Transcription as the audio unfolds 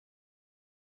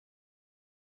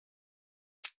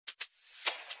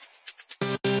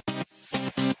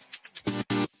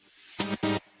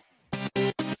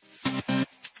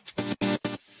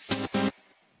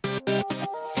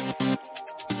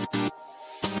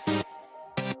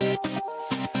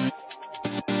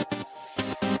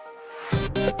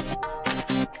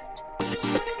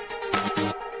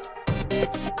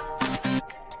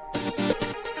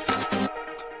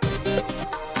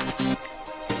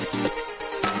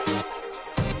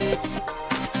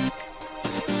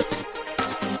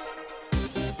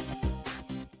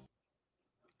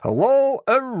Hello,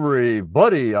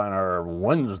 everybody, on our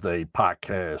Wednesday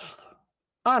podcast,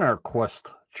 on our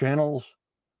Quest channels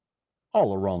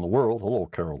all around the world. Hello,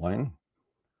 Caroline.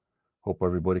 Hope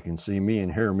everybody can see me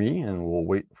and hear me, and we'll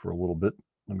wait for a little bit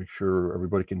to make sure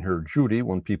everybody can hear Judy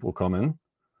when people come in.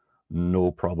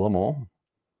 No problemo.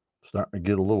 Starting to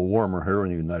get a little warmer here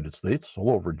in the United States.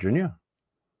 Hello, Virginia.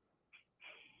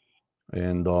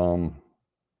 And I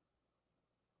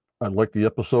liked the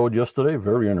episode yesterday.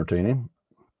 Very entertaining.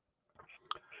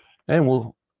 And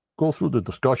we'll go through the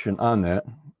discussion on that.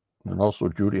 And also,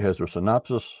 Judy has her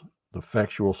synopsis, the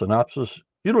factual synopsis.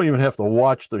 You don't even have to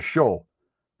watch the show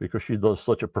because she does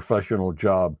such a professional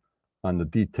job on the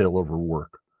detail of her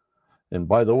work. And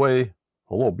by the way,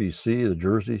 hello, BC, the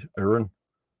Jersey, Erin.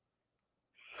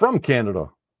 From Canada,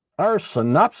 our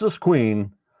synopsis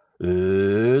queen,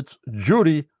 it's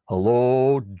Judy.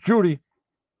 Hello, Judy.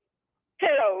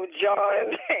 Hello,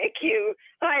 John. Thank you.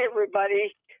 Hi,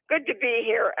 everybody. Good to be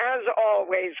here, as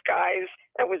always, guys.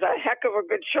 It was a heck of a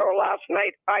good show last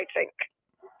night, I think.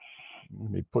 Let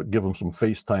me give them some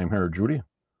FaceTime here, Judy.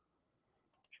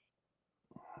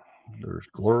 There's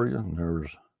Gloria, and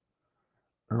there's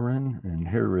Erin, and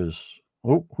here is,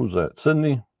 oh, who's that?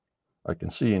 Sydney. I can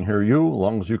see and hear you, as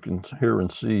long as you can hear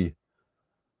and see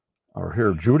or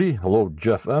hear Judy. Hello,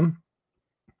 Jeff M.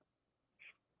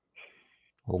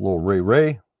 Hello,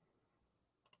 Ray.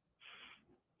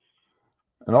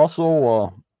 And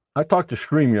also, I talked to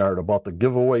StreamYard about the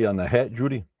giveaway on the hat,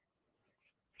 Judy.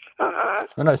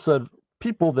 And I said,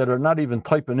 people that are not even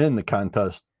typing in the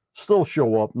contest still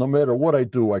show up. No matter what I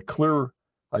do, I clear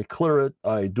it.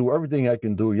 I do everything I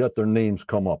can do, yet their names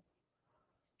come up.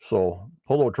 So,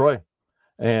 hello, Troy.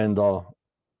 And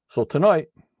so tonight,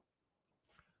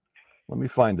 let me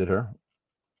find it here.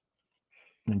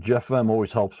 And Jeff M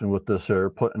always helps me with this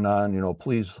here, putting on,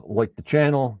 please like the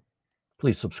channel,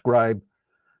 please subscribe.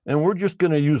 And we're just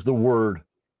going to use the word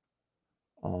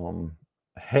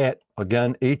hat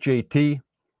again, HAT.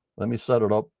 Let me set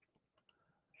it up.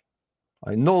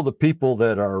 I know the people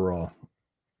that are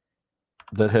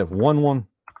that have won one.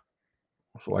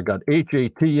 So I got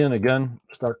HAT in again.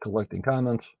 Start collecting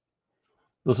comments.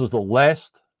 This is the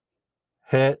last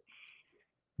hat,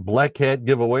 black hat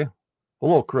giveaway.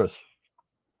 Hello, Chris.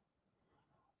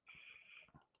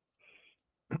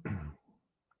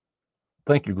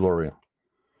 Thank you, Gloria.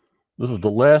 This is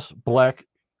the last black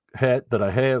hat that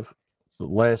I have. It's the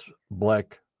last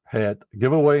black hat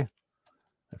giveaway.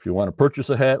 If you want to purchase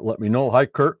a hat, let me know. Hi,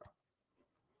 Kurt.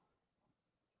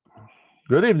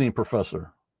 Good evening,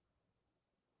 Professor.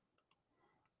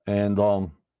 And so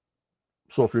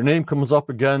if your name comes up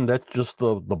again, that's just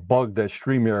the bug that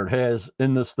StreamYard has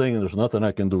in this thing, and there's nothing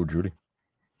I can do, Judy.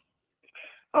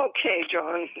 Okay,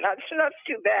 John. That's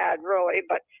too bad, really.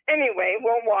 But anyway,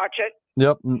 we'll watch it.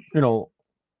 Yep.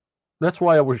 That's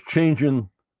why I was changing,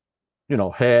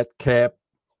 hat, cap,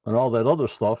 and all that other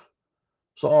stuff.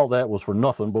 So all that was for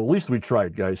nothing, but at least we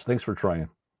tried, guys. Thanks for trying.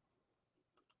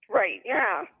 Right,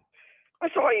 yeah.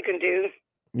 That's all you can do.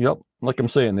 Yep. Like I'm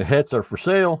saying, the hats are for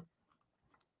sale.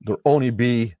 They're only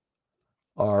be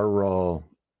our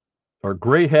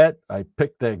gray hat. I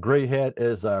picked that gray hat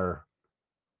as our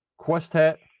Quest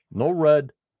hat. No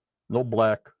red, no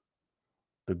black.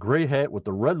 The gray hat with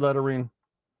the red lettering.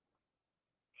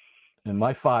 And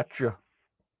my faccia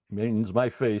means my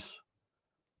face.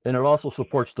 And it also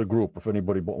supports the group. If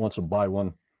anybody wants to buy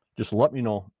one, just let me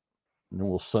know, and then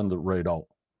we'll send it right out.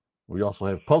 We also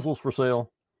have puzzles for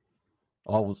sale.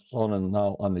 All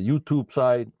now on the YouTube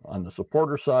side, on the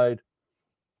supporter side,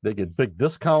 they get big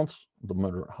discounts, no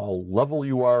matter how level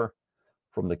you are.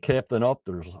 From the captain up,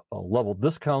 there's a level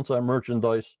discounts on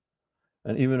merchandise.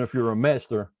 And even if you're a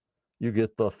master, you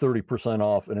get 30%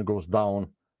 off, and it goes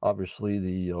down. Obviously,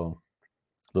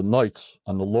 the knights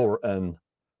on the lower end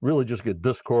really just get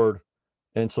Discord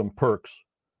and some perks,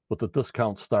 but the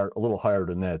discounts start a little higher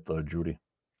than that, Judy.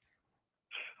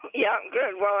 Yeah,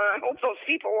 good. Well, I hope those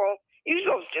people will use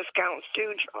those discounts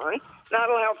too, John.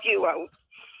 That'll help you out.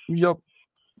 Yep.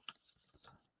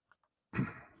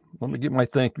 Let me get my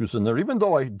thank yous in there. Even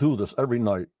though I do this every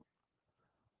night,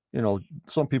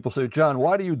 some people say, John,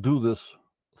 why do you do this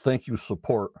thank you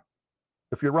support?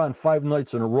 If you're on 5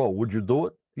 nights in a row, would you do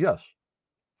it? Yes.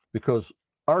 Because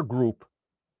our group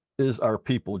is our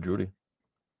people, Judy.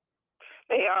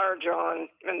 They are, John,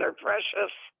 and they're precious.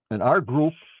 And our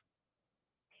group,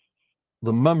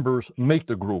 the members make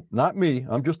the group, not me.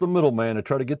 I'm just a middleman to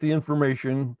try to get the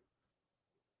information.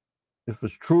 If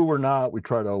it's true or not, we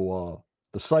try to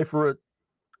decipher it,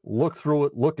 look through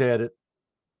it, look at it.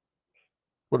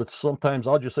 But it's sometimes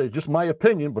I'll just say, just my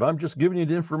opinion, but I'm just giving you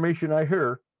the information I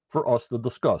hear for us to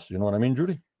discuss. You know what I mean,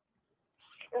 Judy?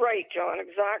 Right, John,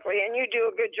 exactly. And you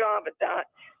do a good job at that.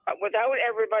 Without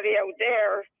everybody out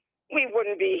there, we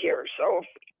wouldn't be here. So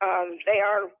they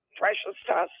are precious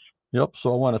to us. Yep.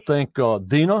 So I want to thank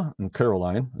Dina and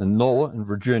Caroline and Noah and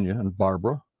Virginia and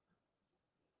Barbara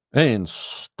and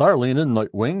Starlene and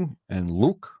Nightwing and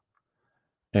Luke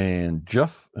and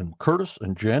Jeff and Curtis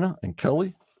and Jana and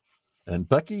Kelly and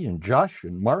Becky and Josh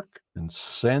and Mark and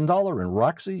Sandollar and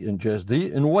Roxy and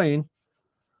Jazdy and Wayne.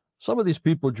 Some of these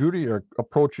people, Judy, are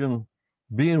approaching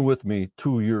being with me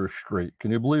 2 years straight. Can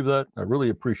you believe that? I really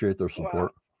appreciate their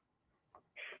support.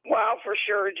 Wow, for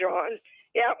sure, John.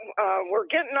 Yeah, we're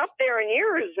getting up there in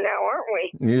years now, aren't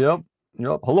we? Yep.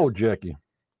 Hello, Jackie.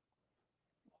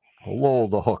 Hello,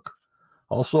 The Hook.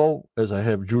 Also, as I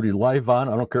have Judy live on,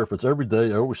 I don't care if it's every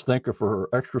day, I always thank her for her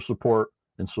extra support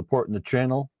and supporting the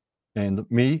channel and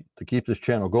me to keep this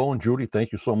channel going. Judy,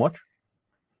 thank you so much.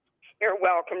 You're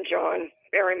welcome, John,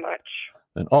 very much.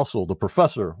 And also the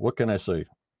professor, what can I say?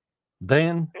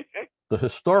 Dan, the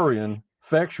historian,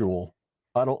 factual.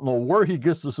 I don't know where he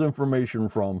gets this information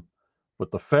from, but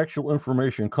the factual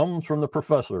information comes from the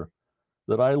professor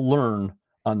that I learn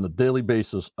on the daily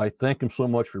basis. I thank him so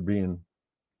much for being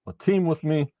a team with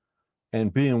me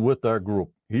and being with our group.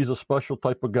 He's a special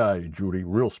type of guy, Judy,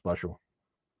 real special.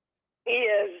 He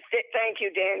is. Thank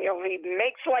you, Daniel. He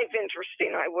makes life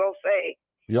interesting, I will say.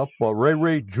 Yep.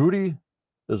 Ray, Judy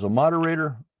is a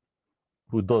moderator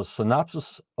who does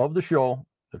synopsis of the show.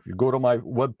 If you go to my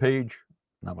webpage,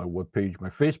 not my webpage, my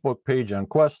Facebook page on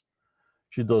Quest,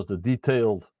 she does the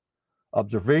detailed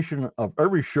observation of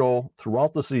every show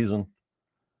throughout the season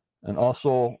and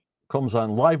also comes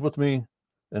on live with me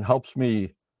and helps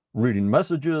me reading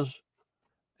messages.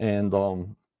 And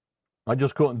I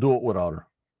just couldn't do it without her.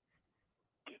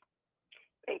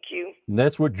 Thank you. And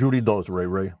that's what Judy does,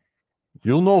 Ray.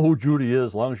 You'll know who Judy is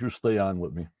as long as you stay on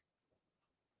with me.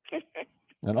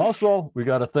 And also, we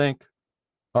got to thank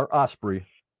our Osprey,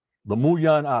 the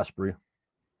Muyan Osprey,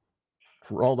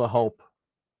 for all the help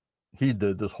he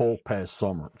did this whole past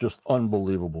summer. Just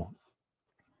unbelievable.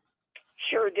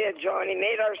 Sure did, John. He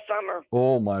made our summer.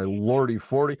 Oh, my lordy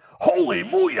 40. Holy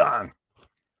Muyan!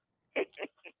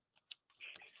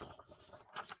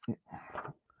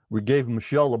 We gave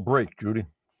Michelle a break, Judy.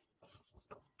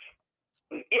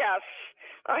 Yes.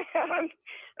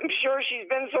 I'm sure she's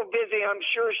been so busy, I'm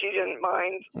sure she didn't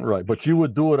mind. Right, but she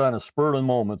would do it on a spur of the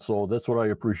moment, so that's what I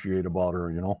appreciate about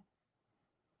her, you know?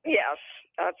 Yes,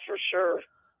 that's for sure.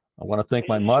 I want to thank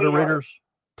my moderators,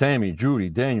 Tammy, Judy,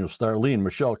 Daniel, Starlene,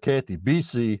 Michelle, Kathy,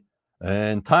 BC,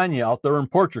 and Tanya out there in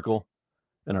Portugal,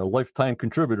 and our lifetime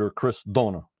contributor, Chris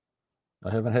Dona.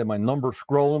 I haven't had my number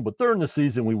scrolling, but during the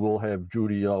season, we will have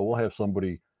Judy, we'll have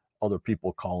other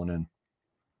people calling in.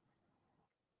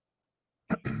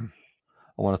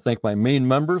 I want to thank my main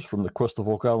members from the Quest of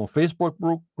Oak Island Facebook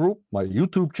group, my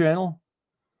YouTube channel.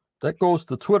 That goes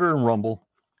to Twitter and Rumble.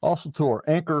 Also to our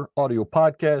Anchor audio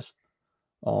podcast.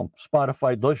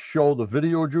 Spotify does show the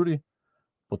video, Judy,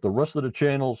 but the rest of the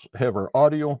channels have our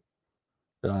audio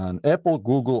on Apple,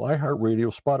 Google,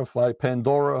 iHeartRadio, Spotify,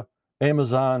 Pandora,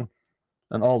 Amazon,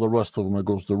 and all the rest of them. It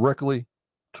goes directly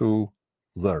to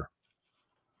there.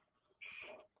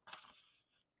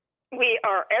 We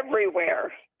are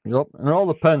everywhere. Yep, and it all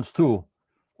depends too.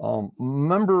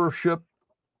 Membership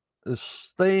is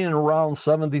staying around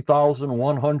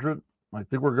 70,100. I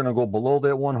think we're going to go below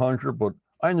that 100, but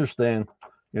I understand,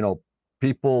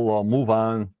 people move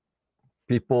on.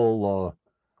 People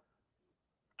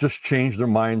just change their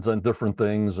minds on different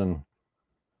things, and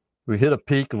we hit a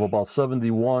peak of about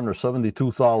 71 or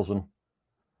 72,000.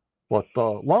 But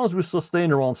as long as we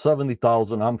sustain around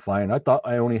 70,000, I'm fine. I thought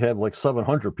I only have like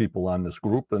 700 people on this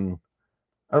group, and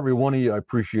every one of you, I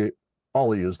appreciate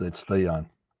all of you that stay on.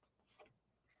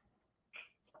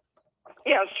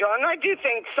 Yes, John, I do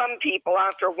think some people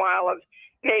after a while have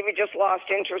maybe just lost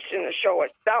interest in the show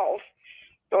itself.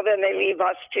 So then they leave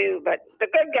us too. But the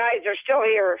good guys are still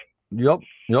here. Yep.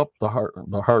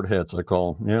 The hard hats, I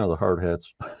call them. Yeah, the hard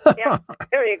hats. Yeah,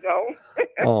 there you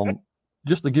go.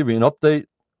 Just to give you an update,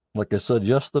 like I said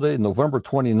yesterday, November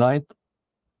 29th,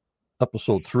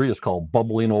 episode 3 is called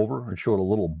Bubbling Over. It showed a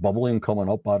little bubbling coming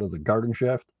up out of the garden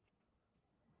shaft.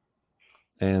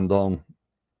 And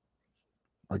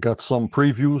I got some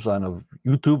previews on a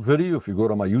YouTube video. If you go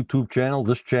to my YouTube channel,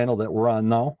 this channel that we're on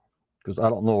now, because I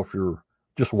don't know if you're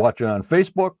just watching on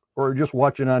Facebook or just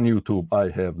watching on YouTube. I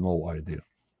have no idea.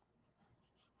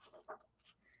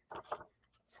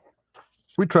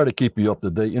 We try to keep you up to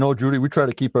date. Judy, we try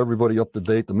to keep everybody up to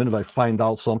date. The minute I find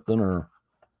out something or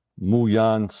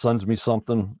Muyan sends me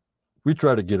something, we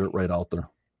try to get it right out there.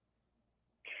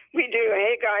 We do.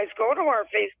 Hey, guys, go to our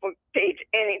Facebook page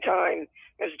anytime,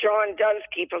 because John does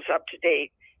keep us up to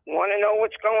date. Want to know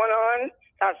what's going on?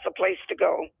 That's the place to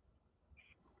go.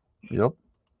 Yep.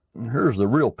 And here's the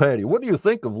real Patty. What do you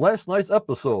think of last night's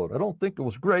episode? I don't think it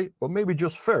was great, but maybe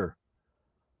just fair.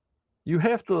 You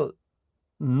have to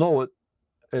know it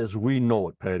as we know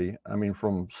it, Patty. I mean,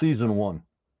 from season 1.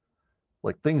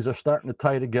 Like, things are starting to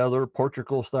tie together.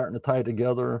 Portugal's starting to tie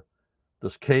together.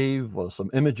 This cave,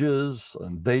 some images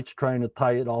and dates trying to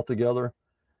tie it all together.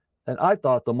 And I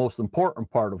thought the most important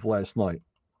part of last night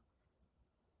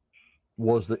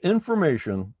was the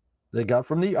information they got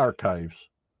from the archives.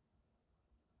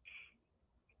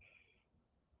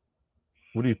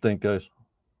 What do you think, guys?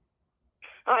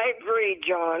 I agree,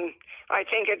 John. I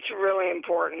think it's really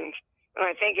important, and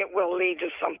I think it will lead to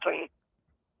something.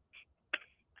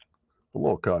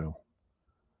 Hello, Kyle.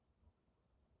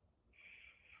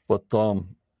 But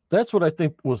that's what I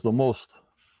think was the most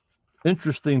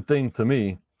interesting thing to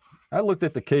me. I looked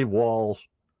at the cave walls.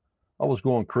 I was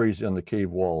going crazy on the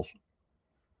cave walls.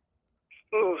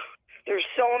 Ooh, there's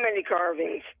so many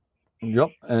carvings. Yep.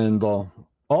 And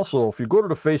also, if you go to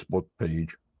the Facebook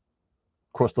page,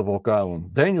 Quest of Oak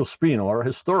Island, Daniel Spino, our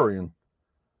historian,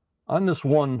 on this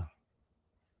one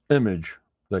image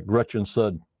that Gretchen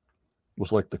said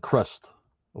was like the crest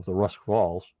of the Rusk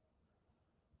Falls,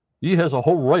 he has a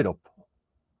whole write-up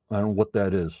on what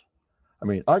that is. I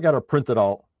mean, I got it printed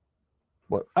out,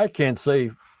 but I can't say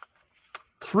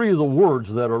 3 of the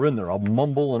words that are in there. I'll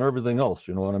mumble and everything else.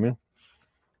 You know what I mean?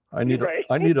 I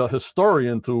need a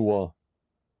historian to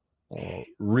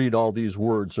read all these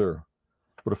words here.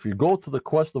 But if you go to the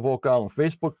Quest of Oak Island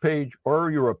Facebook page, or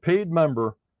you're a paid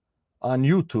member on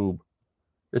YouTube,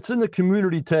 it's in the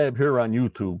community tab here on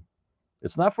YouTube.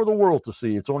 It's not for the world to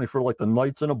see. It's only for like the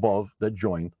knights and above that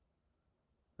joined.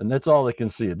 And that's all they can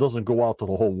see. It doesn't go out to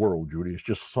the whole world, Judy. It's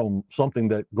just something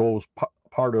that goes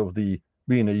part of the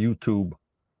being a YouTube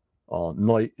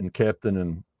knight and captain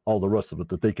and all the rest of it,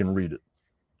 that they can read it.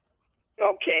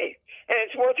 Okay. And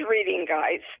it's worth reading,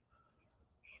 guys.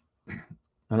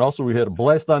 And also, we had a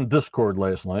blast on Discord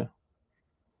last night.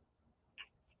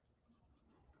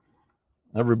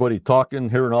 Everybody talking,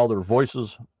 hearing all their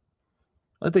voices.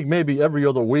 I think maybe every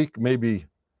other week, maybe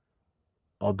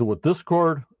I'll do a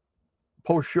Discord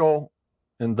post-show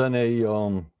and then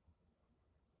a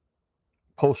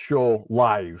post-show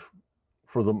live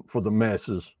for the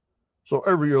masses. So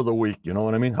every other week, you know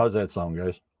what I mean? How's that sound,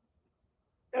 guys?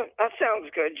 That sounds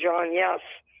good, John. Yes.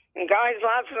 And guys,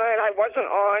 last night I wasn't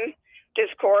on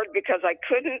Discord because I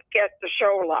couldn't get the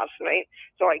show last night.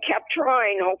 So I kept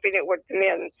trying, hoping it would come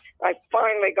in. I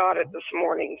finally got it this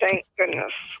morning. Thank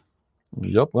goodness.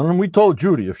 Yep. And we told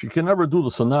Judy, if she can ever do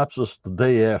the synopsis the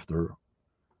day after,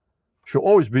 she'll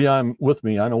always be on with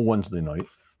me on a Wednesday night.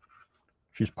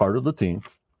 She's part of the team.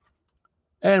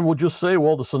 And we'll just say,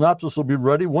 well, the synopsis will be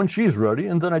ready when she's ready.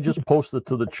 And then I just post it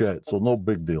to the chat. So no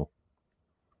big deal.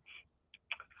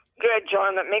 Good,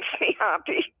 John. That makes me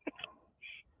happy.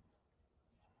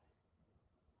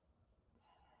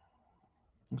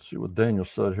 Let's see what Daniel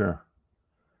said here.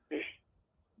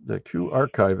 The Q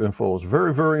archive info is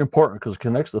very, very important because it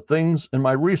connects to things in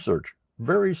my research.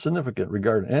 Very significant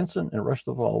regarding Anson and rest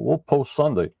of all. We'll post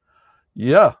Sunday.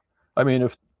 Yeah. I mean,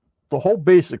 if the whole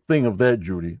basic thing of that,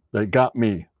 Judy, that got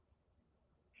me.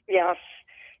 Yes,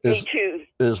 me too.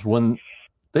 Is when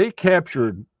they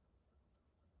captured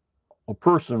a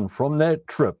person from that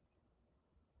trip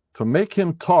to make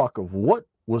him talk of what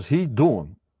was he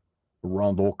doing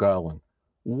around Oak Island.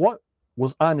 What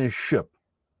was on his ship?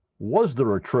 Was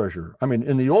there a treasure? I mean,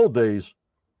 in the old days,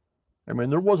 I mean,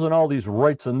 there wasn't all these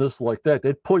rights and this like that.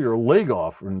 They'd pull your leg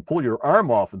off and pull your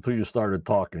arm off until you started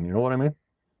talking. You know what I mean?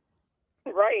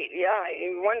 Right. Yeah.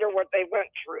 You wonder what they went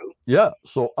through. Yeah.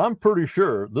 So I'm pretty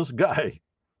sure this guy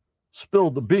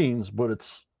spilled the beans, but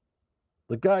it's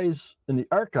the guys in the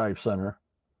archive center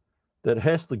that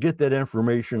has to get that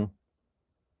information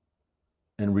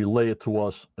and relay it to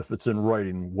us if it's in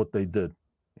writing what they did.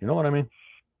 You know what I mean?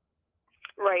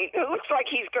 Right. It looks like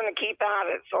he's going to keep at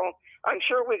it, so I'm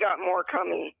sure we got more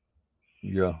coming.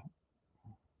 Yeah.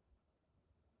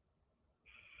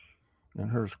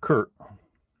 And here's Kurt.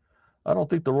 I don't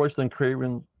think the Royston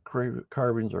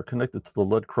carvings are connected to the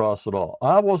lead cross at all.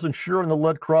 I wasn't sure on the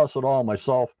lead cross at all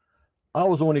myself. I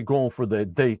was only going for the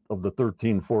date of the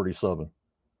 1347.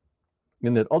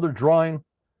 In that other drawing,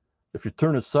 if you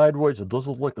turn it sideways, it does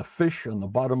look like the fish on the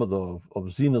bottom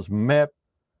of Zena's map.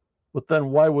 But then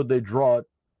why would they draw it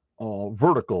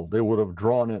vertical? They would have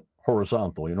drawn it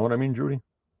horizontal. You know what I mean, Judy?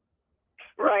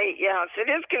 Right. Yes, it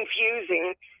is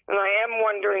confusing, and I am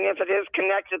wondering if it is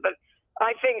connected. But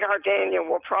I think our Daniel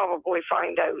will probably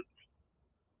find out.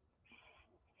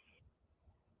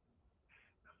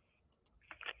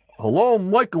 Hello,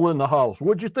 Michael in the house.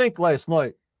 What'd you think last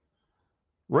night?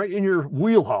 Right in your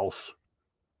wheelhouse.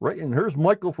 Right, and here's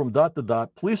Michael from Dot to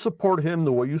Dot. Please support him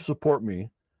the way you support me.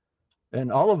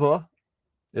 And Oliver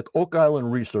at Oak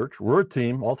Island Research. We're a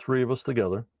team, all three of us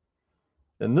together.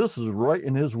 And this is right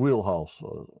in his wheelhouse.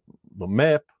 The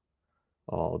map,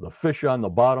 the fish on the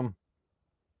bottom.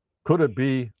 Could it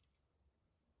be?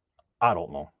 I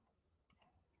don't know.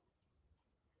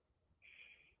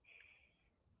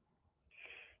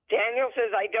 Daniel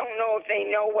says, I don't know if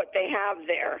they know what they have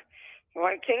there. So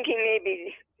I'm thinking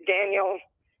maybe Daniel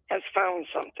has found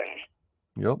something.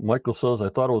 Yep, Michael says, I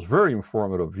thought it was very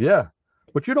informative. Yeah,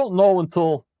 but you don't know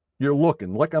until you're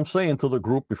looking. Like I'm saying to the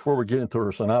group before we get into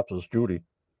her synopsis, Judy,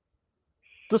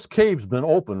 this cave's been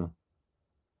open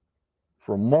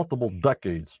for multiple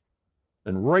decades.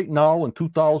 And right now in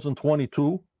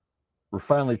 2022, we're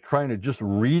finally trying to just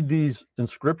read these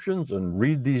inscriptions and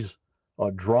read these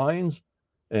drawings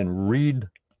and read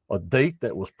a date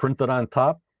that was printed on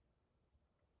top.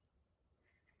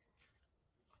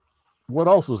 What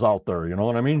else is out there? You know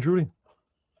what I mean, Judy?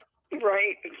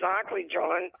 Right, exactly,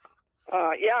 John.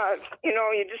 Yeah,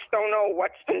 you just don't know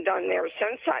what's been done there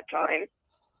since that time.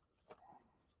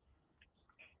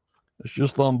 It's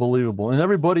just unbelievable. And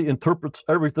everybody interprets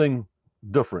everything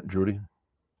different, Judy.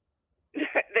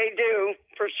 They do,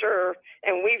 for sure.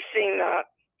 And we've seen that.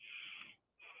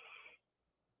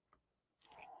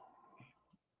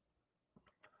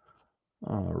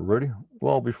 Ready?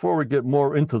 Well, before we get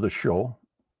more into the show,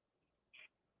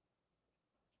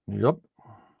 yep.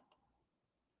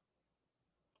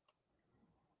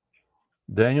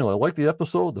 Daniel, I like the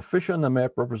episode. The fish on the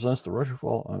map represents the Russian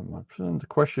Fall. The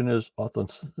question is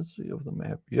authenticity of the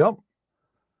map. Yep.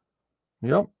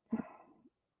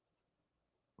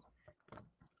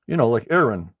 Like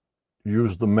Aaron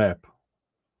used the map.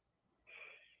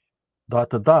 Dot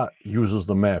to Dot uses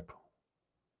the map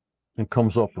and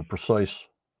comes up with precise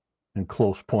and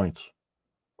close points.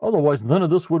 Otherwise, none of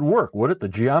this would work, would it? The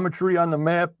geometry on the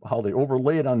map, how they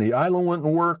overlay it on the island wouldn't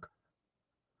work.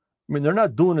 I mean, they're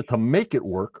not doing it to make it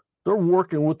work. They're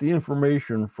working with the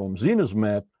information from Zena's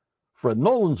map, Fred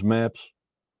Nolan's maps,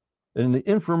 and the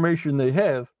information they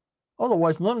have.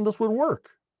 Otherwise, none of this would work.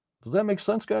 Does that make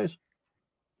sense, guys?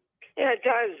 Yeah, it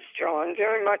does, John,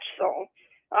 very much so.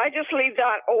 I just leave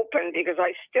that open because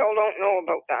I still don't know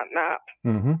about that map.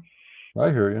 Mm-hmm. I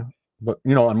hear you. But,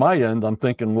 on my end, I'm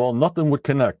thinking, well, nothing would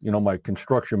connect. My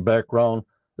construction background,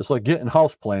 it's like getting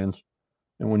house plans.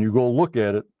 And when you go look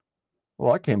at it,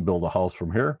 well, I can't build a house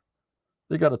from here.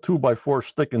 They got a 2x4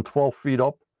 sticking 12 feet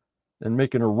up and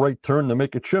making a right turn to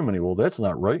make a chimney. Well, that's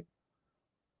not right.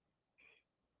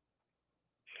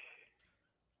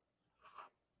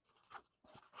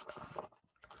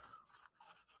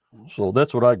 So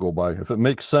that's what I go by. If it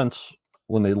makes sense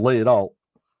when they lay it out,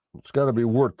 it's got to be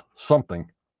worth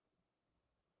something.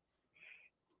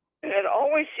 And it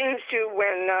always seems to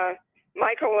when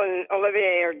Michael and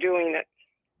Olivier are doing it.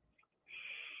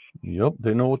 Yep,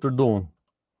 they know what they're doing.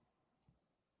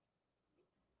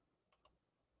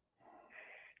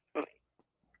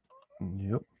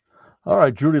 Yep. All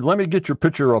right, Judy, let me get your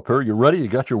picture up here. You ready? You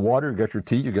got your water, you got your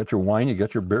tea, you got your wine, you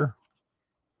got your beer?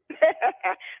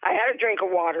 I had a drink of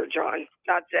water, John.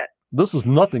 That's it. This is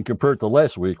nothing compared to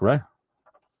last week, right?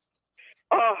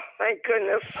 Oh, thank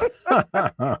goodness.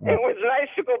 It was nice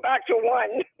to go back to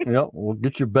one. Yeah, we'll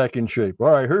get you back in shape.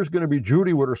 All right, here's going to be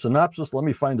Judy with her synopsis. Let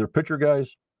me find their picture,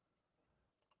 guys.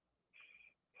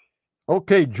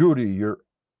 Okay, Judy, you're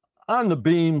on the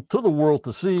beam to the world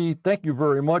to see. Thank you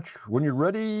very much. When you're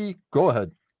ready, go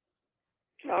ahead.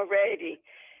 Alrighty.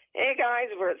 Hey, guys,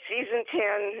 we're at Season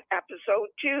 10, Episode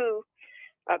 2,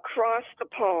 Across the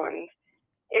Pond.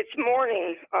 It's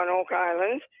morning on Oak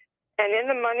Island, and in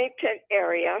the Money Pit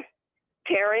area,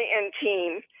 Terry and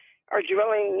team are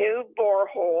drilling new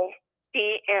borehole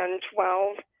BN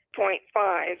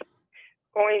 12.5,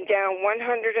 going down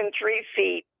 103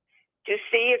 feet to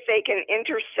see if they can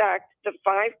intersect the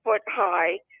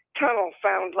 5-foot-high tunnel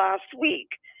found last week,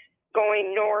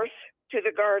 going north to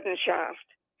the garden shaft.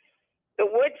 The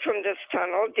wood from this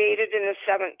tunnel dated in the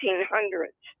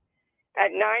 1700s. At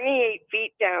 98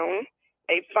 feet down,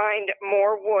 they find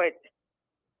more wood.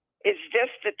 Is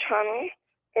this the tunnel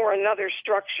or another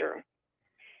structure?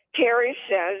 Terry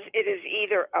says it is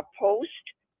either a post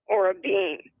or a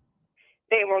beam.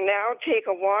 They will now take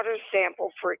a water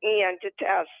sample for Ian to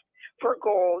test for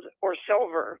gold or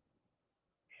silver.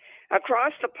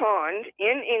 Across the pond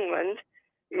in England,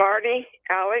 Marty,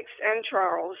 Alex, and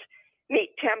Charles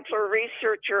meet Templar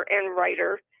researcher and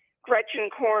writer Gretchen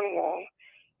Cornwall,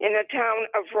 in the town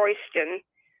of Royston,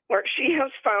 where she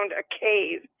has found a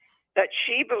cave that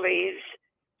she believes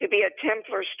to be a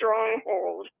Templar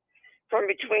stronghold from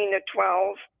between the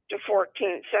 12th to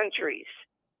 14th centuries.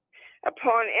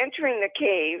 Upon entering the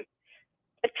cave,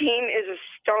 the team is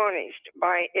astonished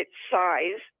by its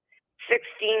size,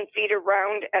 16 feet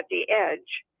around at the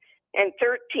edge and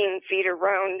 13 feet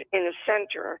around in the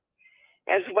center,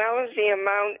 as well as the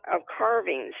amount of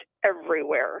carvings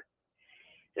everywhere.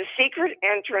 The secret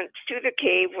entrance to the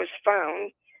cave was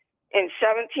found in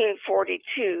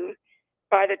 1742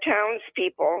 by the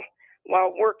townspeople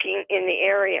while working in the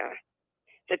area.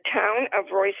 The town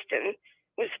of Royston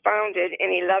was founded in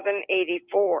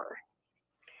 1184.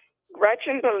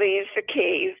 Gretchen believes the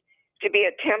cave to be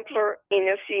a Templar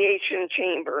initiation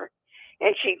chamber,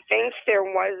 and she thinks there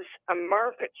was a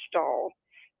market stall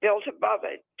built above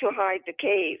it to hide the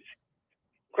cave.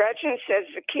 Gretchen says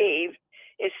the cave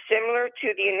is similar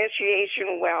to the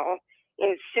initiation well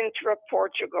in Sintra,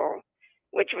 Portugal,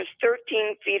 which was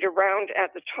 13 feet around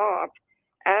at the top,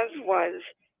 as was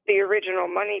the original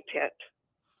money pit.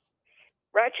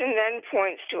 Gretchen then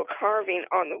points to a carving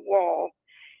on the wall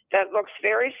that looks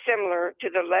very similar to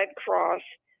the lead cross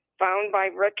found by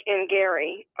Rick and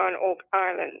Gary on Oak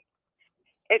Island.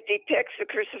 It depicts the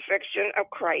crucifixion of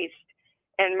Christ,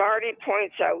 and Marty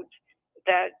points out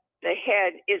that the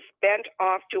head is bent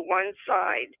off to one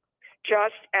side,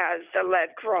 just as the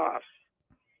lead cross.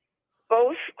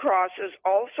 Both crosses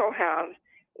also have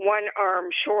one arm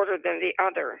shorter than the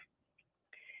other.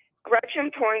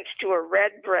 Gretchen points to a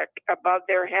red brick above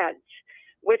their heads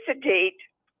with the date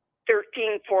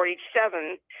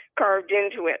 1347 carved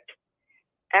into it.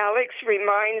 Alex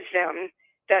reminds them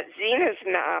that Zena's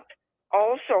map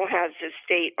also has this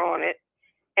date on it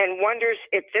and wonders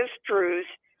if this proves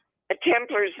the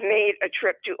Templars made a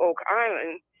trip to Oak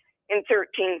Island in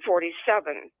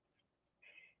 1347.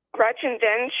 Gretchen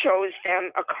then shows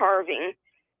them a carving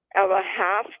of a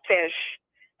half fish,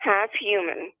 half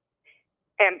human,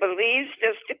 and believes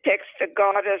this depicts the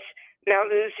goddess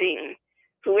Melusine,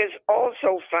 who is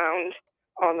also found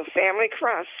on the family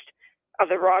crest of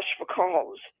the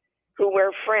Rochefoucauld's, who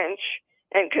were French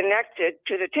and connected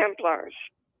to the Templars.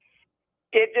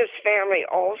 Did this family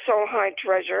also hide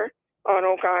treasure on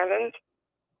Oak Island?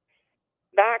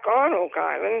 Back on Oak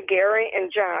Island, Gary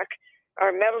and Jack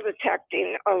are metal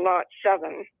detecting on Lot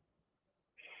 7,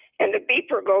 and the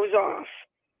beeper goes off.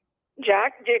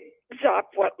 Jack digs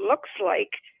up what looks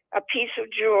like a piece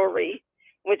of jewelry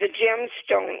with a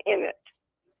gemstone in it.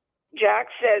 Jack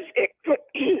says it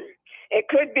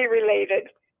could be related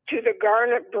to the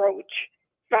garnet brooch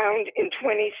found in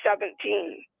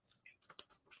 2017.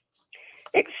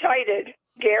 Excited,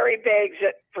 Gary begs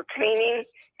it for cleaning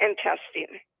and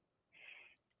testing.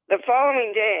 The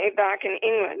following day, back in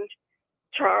England,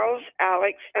 Charles,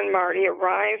 Alex, and Marty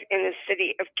arrive in the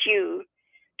city of Kew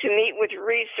to meet with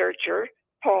researcher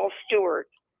Paul Stewart,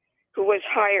 who was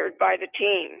hired by the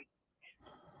team.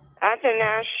 At the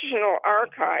National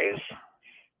Archives,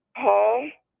 Paul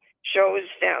shows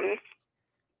them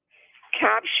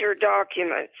capture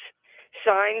documents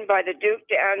signed by the Duc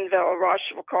d'Anville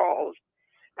Rochefoucauld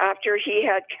after he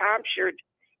had captured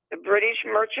the British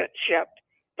merchant ship,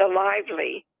 the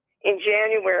Lively, in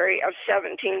January of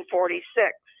 1746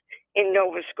 in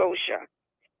Nova Scotia.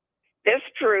 This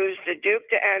proves the Duc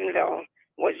d'Anville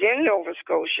was in Nova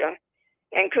Scotia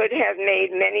and could have made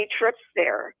many trips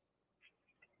there.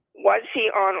 Was he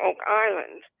on Oak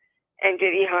Island, and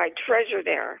did he hide treasure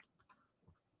there?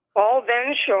 Paul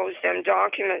then shows them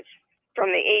documents from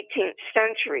the 18th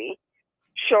century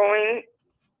showing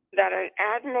that an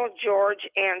Admiral George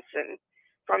Anson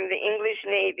from the English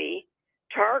Navy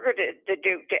targeted the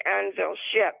Duc d'Anville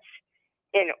ships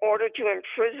in order to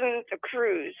imprison the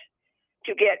crews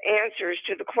to get answers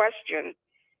to the question,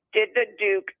 did the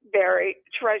Duke bury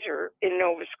treasure in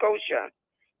Nova Scotia?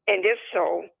 And if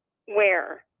so,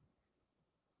 where?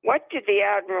 What did the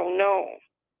Admiral know?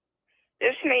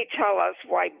 This may tell us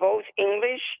why both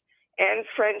English and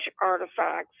French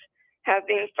artifacts have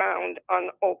been found on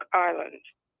Oak Island.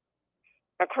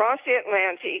 Across the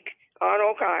Atlantic on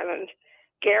Oak Island,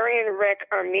 Gary and Rick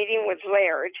are meeting with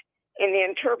Laird in the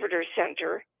Interpreter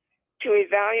Center to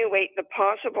evaluate the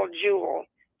possible jewel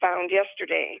found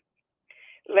yesterday.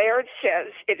 Laird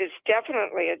says it is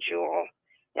definitely a jewel,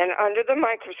 and under the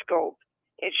microscope,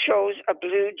 it shows a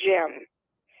blue gem.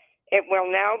 It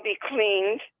will now be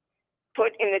cleaned,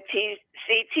 put in the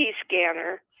CT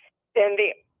scanner, then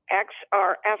the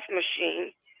XRF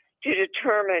machine to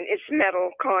determine its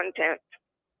metal content.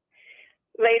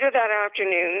 Later that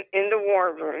afternoon, in the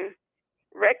war room,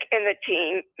 Rick and the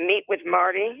team meet with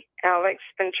Marty, Alex,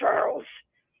 and Charles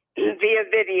via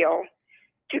video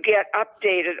to get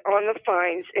updated on the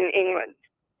finds in England.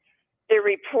 They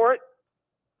report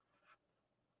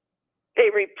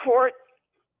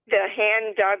the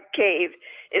hand-dug cave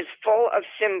is full of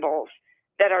symbols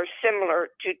that are similar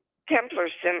to Templar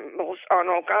symbols on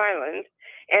Oak Island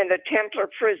and the Templar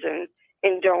prison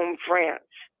in Dome, France.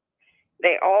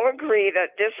 They all agree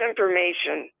that this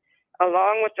information,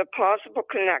 along with the possible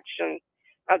connection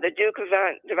of the Duke of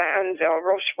Vanville,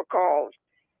 Rochefoucauld,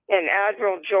 and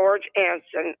Admiral George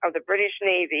Anson of the British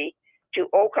Navy to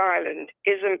Oak Island,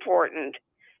 is important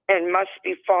and must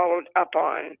be followed up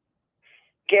on.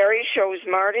 Gary shows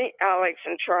Marty, Alex,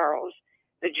 and Charles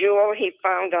the jewel he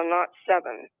found on Lot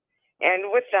 7.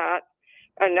 And with that,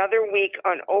 another week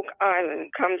on Oak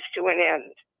Island comes to an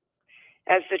end.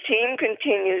 As the team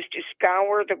continues to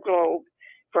scour the globe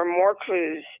for more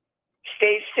clues,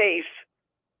 stay safe,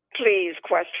 please,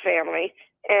 Quest family,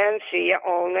 and see you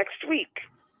all next week.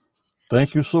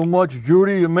 Thank you so much,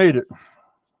 Judy. You made it.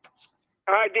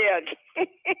 I did.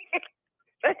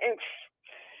 Thanks.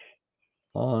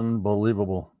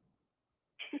 Unbelievable.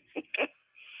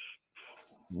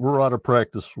 We're out of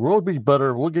practice. We'll be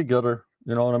better. We'll get better.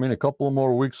 You know what I mean? A couple of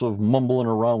more weeks of mumbling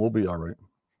around, we'll be all right.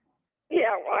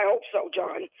 Yeah, well, I hope so,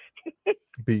 John.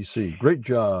 BC, great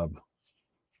job.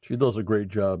 She does a great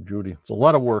job, Judy. It's a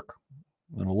lot of work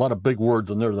and a lot of big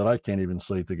words in there that I can't even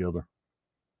say together.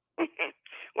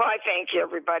 Well, I thank you,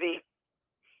 everybody.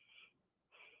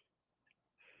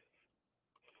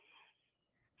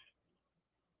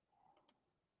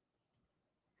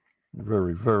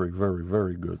 Very, very, very,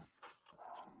 very good.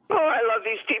 Oh, I love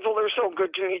these people. They're so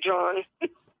good to me, John.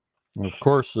 And of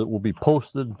course, it will be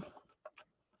posted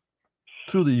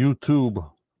to the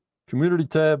YouTube community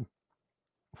tab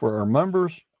for our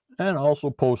members and also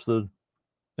posted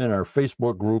in our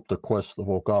Facebook group, The Quest of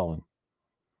Oak Island.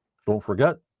 Don't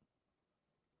forget,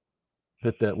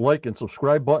 hit that like and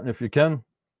subscribe button if you can.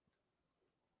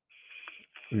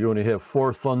 We only have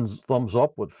 4 thumbs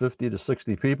up with 50 to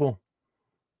 60 people.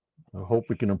 I hope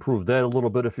we can improve that a little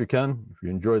bit if you can. If you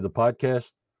enjoyed the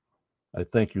podcast, I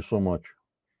thank you so much.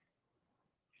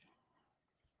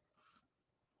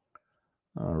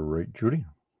 All right, Judy.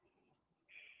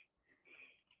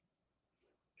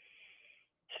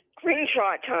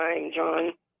 Screenshot time,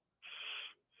 John.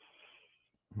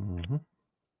 Mm-hmm.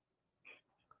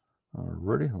 All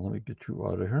righty, let me get you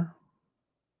out of here.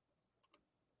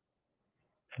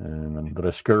 And did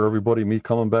I scare everybody, me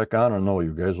coming back on, or no?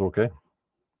 You guys okay?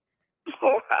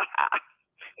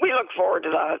 We look forward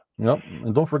to that. Yep.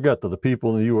 And don't forget, to the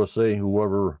people in the USA,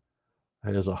 whoever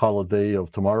has a holiday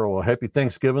of tomorrow, a happy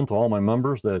Thanksgiving to all my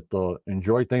members that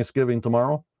enjoy Thanksgiving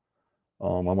tomorrow.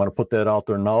 I'm going to put that out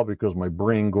there now because my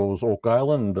brain goes Oak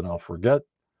Island and then I'll forget.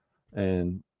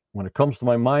 And when it comes to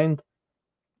my mind,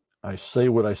 I say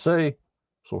what I say.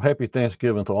 So happy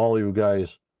Thanksgiving to all of you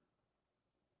guys.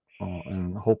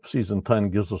 And hope season 10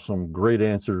 gives us some great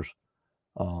answers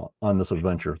on this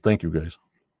adventure. Thank you, guys.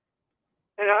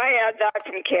 And I add that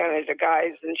from Canada,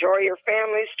 guys. Enjoy your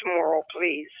families tomorrow,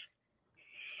 please.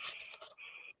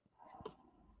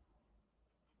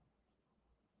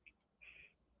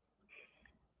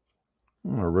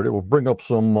 All righty, we'll bring up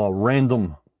some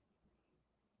random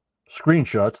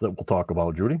screenshots that we'll talk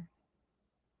about, Judy.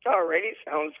 Alrighty,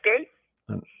 sounds good.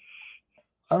 And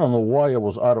I don't know why it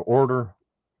was out of order.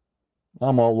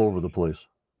 I'm all over the place.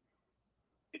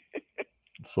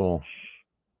 So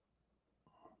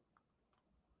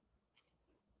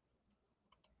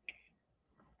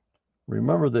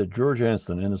remember that George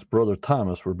Anson and his brother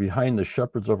Thomas were behind the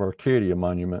Shepherds of Arcadia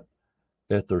monument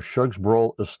at their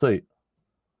Shugsborough estate.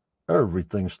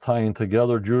 Everything's tying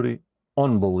together, Judy.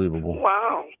 Unbelievable.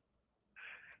 Wow.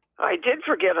 I did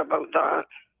forget about that.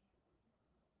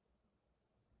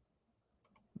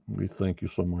 We thank you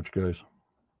so much, guys.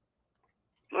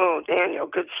 Oh, Daniel,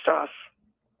 good stuff.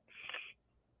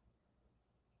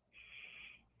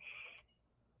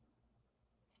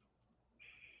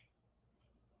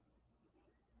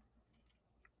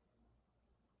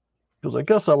 Because I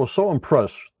guess I was so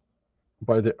impressed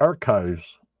by the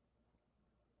archives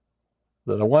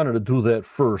that I wanted to do that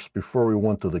first before we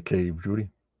went to the cave, Judy.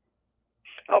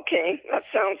 Okay, that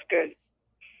sounds good.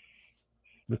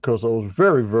 Because I was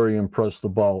very, very impressed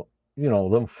about,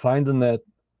 them finding that,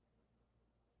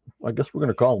 I guess we're going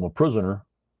to call him a prisoner,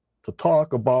 to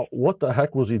talk about what the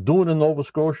heck was he doing in Nova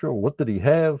Scotia? What did he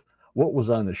have? What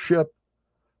was on the ship?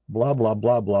 Blah, blah,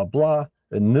 blah, blah, blah.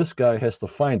 And this guy has to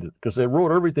find it because they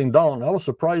wrote everything down. I was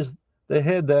surprised they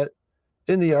had that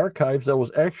in the archives that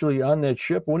was actually on that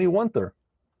ship when he went there.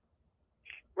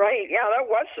 Right. Yeah, that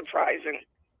was surprising.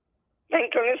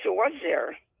 Thank goodness it was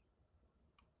there.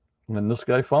 And this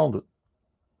guy found it.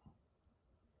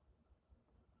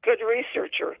 Good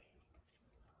researcher.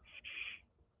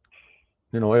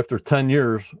 You know, after 10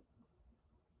 years,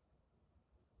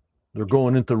 they're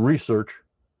going into research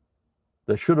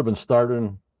that should have been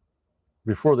started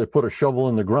before they put a shovel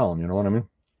in the ground. You know what I mean?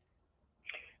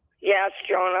 Yes,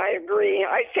 John, I agree.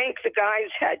 I think the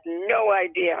guys had no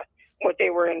idea what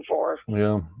they were in for.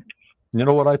 Yeah. You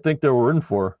know what I think they were in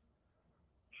for?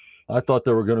 I thought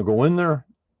they were going to go in there,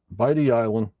 buy the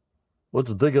island,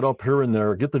 let's dig it up here and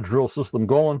there, get the drill system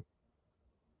going,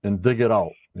 and dig it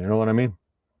out. You know what I mean?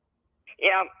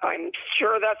 Yeah, I'm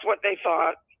sure that's what they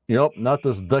thought. Yep, not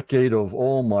this decade of,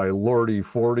 oh my lordy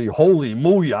 40, holy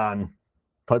muyan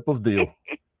type of deal.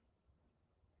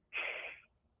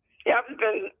 Yeah, it's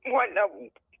been,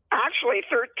 actually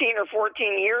 13 or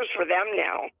 14 years for them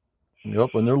now.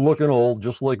 Yep, and they're looking old,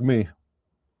 just like me.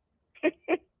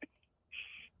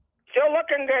 Still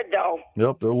looking good, though.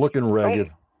 Yep, they're looking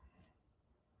ragged.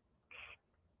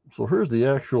 So here's the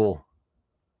actual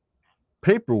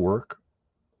paperwork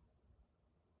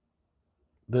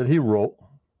that he wrote.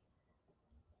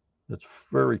 It's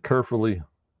very carefully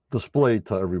displayed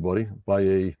to everybody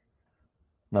by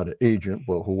not an agent,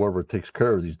 but whoever takes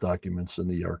care of these documents in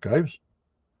the archives.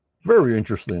 Very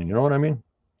interesting, you know what I mean?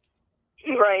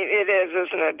 Right, it is,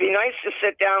 isn't it? It'd be nice to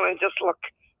sit down and just look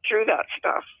through that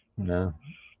stuff. Yeah.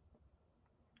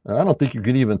 I don't think you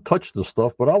can even touch the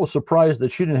stuff, but I was surprised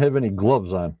that she didn't have any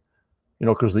gloves on, you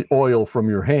know, because the oil from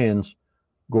your hands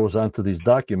goes onto these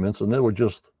documents and they would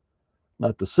just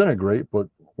not disintegrate, but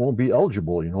won't be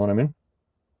eligible, you know what I mean?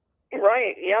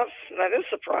 Right, yes, that is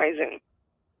surprising.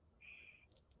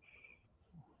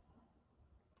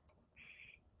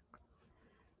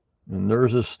 And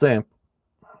there's his stamp,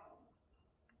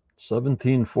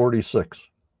 1746.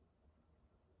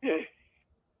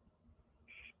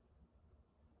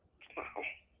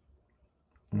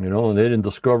 You know, and they didn't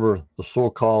discover the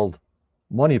so-called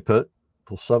money pit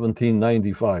till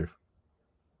 1795.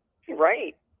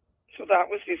 Right. So that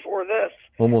was before this.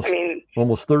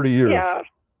 Almost 30 years. Yeah.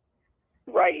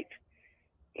 Right.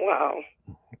 Wow.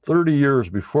 30 years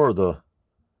before the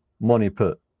money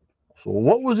pit. So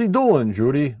what was he doing,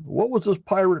 Judy? What was this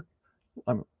pirate?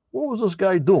 What was this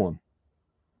guy doing?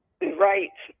 Right.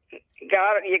 You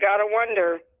got to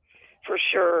wonder. For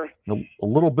sure. A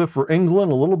little bit for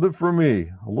England, a little bit for me,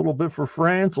 a little bit for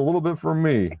France, a little bit for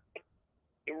me.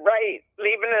 Right,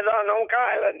 leaving it on Oak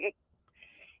Island.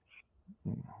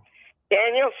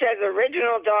 Daniel says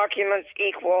original documents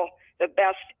equal the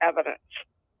best evidence.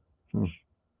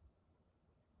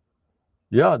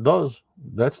 Yeah, it does.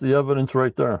 That's the evidence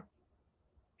right there.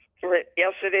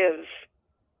 Yes, it is.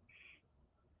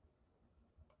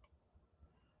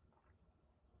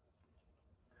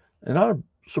 And I'm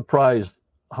surprised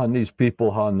on these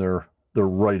people on their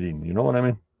writing. You know what I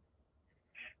mean?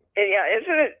 Yeah,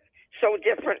 isn't it so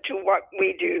different to what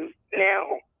we do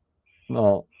now?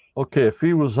 No. Okay, if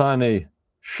he was on a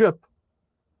ship,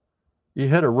 he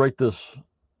had to write this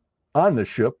on the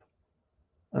ship.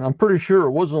 And I'm pretty sure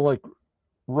it wasn't like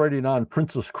writing on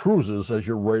Princess Cruises as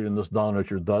you're writing this down at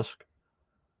your desk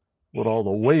with all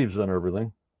the waves and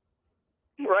everything.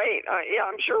 Right. Yeah,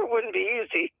 I'm sure it wouldn't be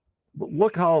easy. But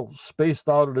look how spaced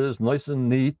out it is, nice and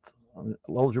neat,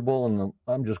 legible. And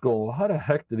I'm just going, well, how the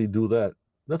heck did he do that?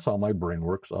 That's how my brain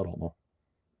works. I don't know.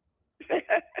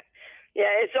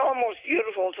 Yeah, it's almost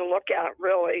beautiful to look at,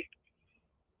 really.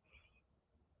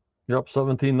 Yep,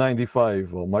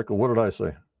 1795. Well, Michael, what did I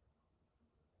say?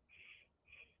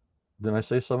 Didn't I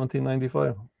say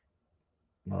 1795?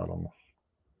 I don't know.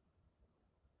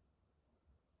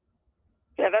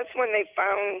 Yeah, that's when they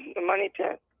found the money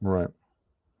pit. Right.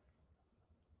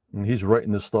 And he's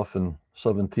writing this stuff in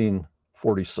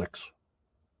 1746.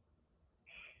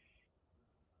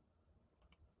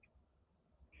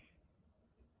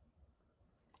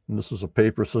 And this is a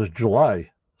paper that says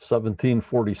July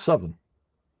 1747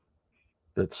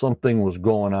 that something was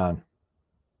going on.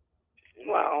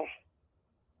 Wow.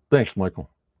 Thanks, Michael.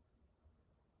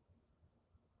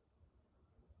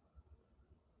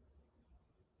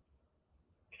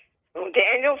 Well,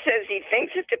 Daniel says he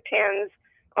thinks it depends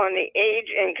on the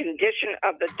age and condition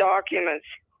of the documents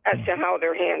as to how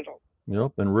they're handled.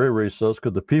 Yep, and Ray says,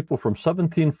 could the people from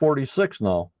 1746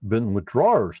 now been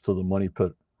withdrawers to the money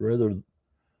pit rather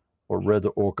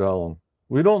Oak Island?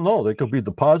 We don't know. They could be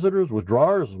depositors,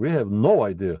 withdrawers. We have no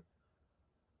idea.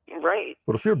 Right.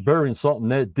 But if you're burying something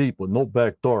that deep with no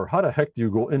back door, how the heck do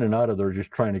you go in and out of there just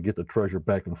trying to get the treasure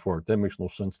back and forth? That makes no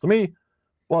sense to me.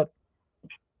 But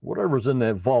whatever's in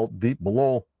that vault deep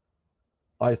below,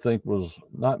 I think was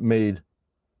not made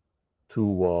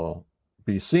to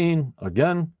be seen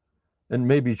again, and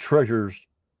maybe treasures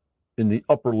in the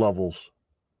upper levels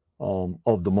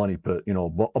of the money pit,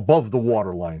 above the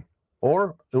water line,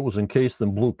 or it was encased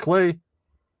in blue clay.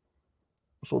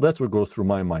 So that's what goes through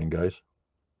my mind, guys.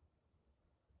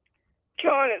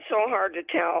 John, it's so hard to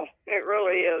tell. It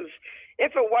really is.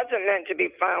 If it wasn't meant to be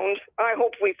found, I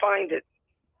hope we find it.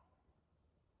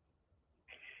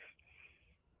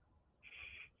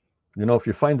 If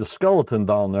you find the skeleton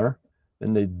down there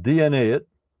and they DNA it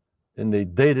and they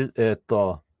date it at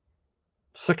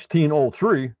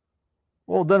 1603,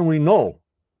 well, then we know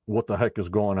what the heck is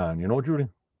going on. Judy?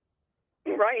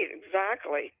 Right,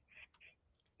 exactly.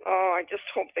 Oh, I just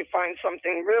hope they find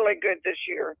something really good this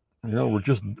year. We're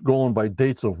just going by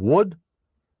dates of wood,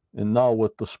 and now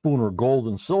with the Spooner gold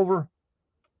and silver,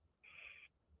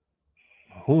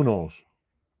 who knows?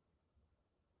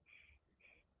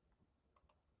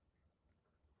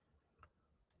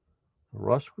 The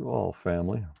Ruskell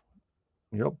family.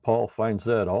 Yep, Paul finds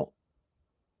that out.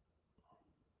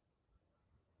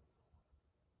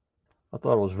 I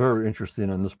thought it was very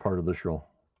interesting in this part of the show.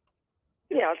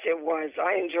 Yes, it was.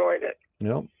 I enjoyed it.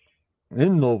 Yep.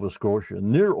 In Nova Scotia,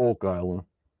 near Oak Island.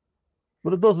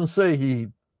 But it doesn't say he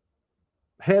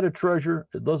had a treasure.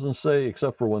 It doesn't say,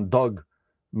 except for when Doug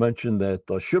mentioned that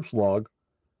ship's log,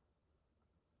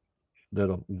 that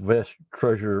a vast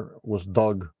treasure was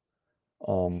dug.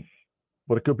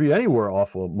 But it could be anywhere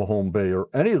off of Mahone Bay or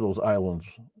any of those islands.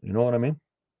 You know what I mean?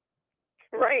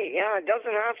 Right, yeah. It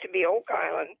doesn't have to be Oak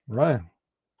Island. Right.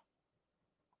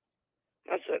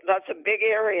 That's a big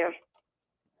area.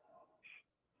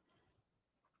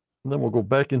 And then we'll go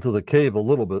back into the cave a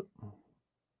little bit.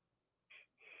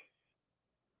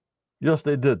 Yes,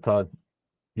 they did, Todd.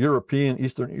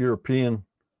 Eastern European.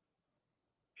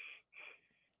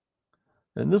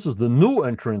 And this is the new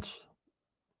entrance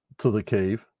to the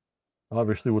cave,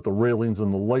 obviously with the railings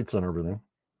and the lights and everything.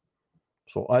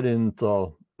 So I didn't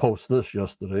post this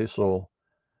yesterday. So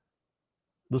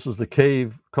this is the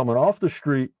cave coming off the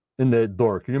street in that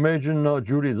door. Can you imagine,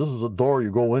 Judy? This is a door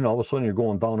you go in, all of a sudden you're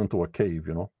going down into a cave,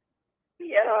 Yeah,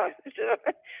 it's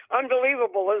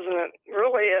unbelievable, isn't it? It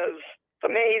really is. It's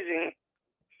amazing.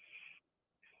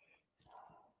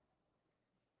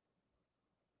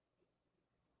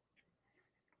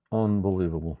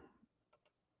 Unbelievable.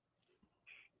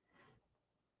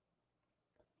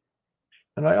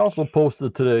 And I also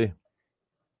posted today,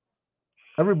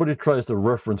 everybody tries to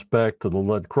reference back to the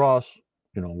lead cross,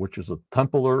 which is a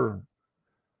Templar.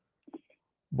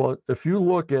 But if you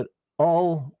look at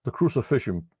all the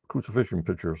crucifixion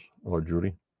pictures,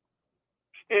 Judy,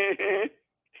 Mm-hmm.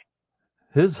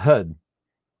 his head,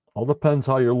 all depends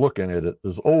how you're looking at it,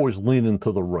 is always leaning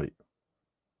to the right.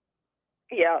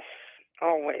 Yes,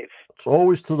 always. It's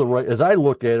always to the right. As I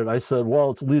look at it, I said,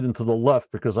 well, it's leading to the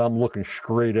left because I'm looking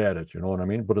straight at it. You know what I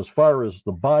mean? But as far as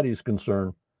the body's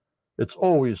concerned, it's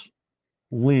always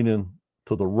leaning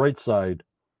to the right side.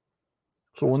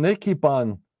 So when they keep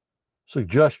on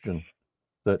suggestion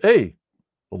that, hey,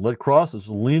 the lead cross is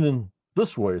leaning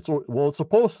this way, it's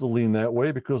supposed to lean that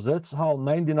way because that's how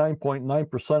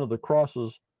 99.9% of the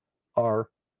crosses are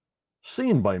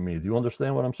seen by me. Do you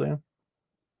understand what I'm saying?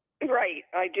 Right,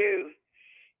 I do.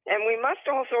 And we must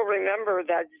also remember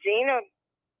that Xena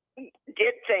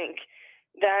did think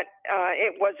that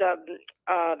it was the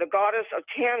goddess of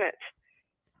Tanit,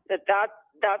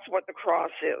 that's what the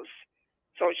cross is.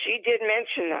 So she did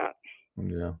mention that.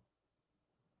 Yeah.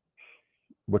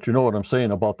 But you know what I'm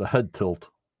saying about the head tilt.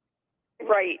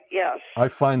 Right, yes. I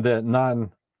find that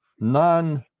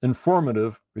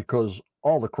non-informative because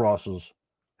all the crosses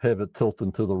have it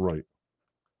tilting to the right.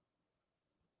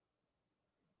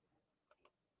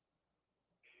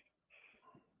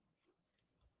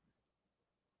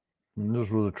 And this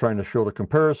is really trying to show the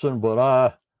comparison, but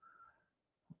I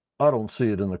don't see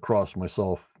it in the cross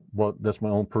myself, but that's my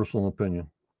own personal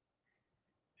opinion.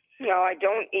 No, I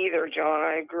don't either, John.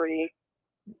 I agree.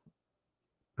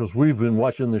 Because we've been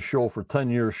watching this show for 10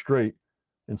 years straight,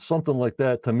 and something like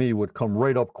that to me would come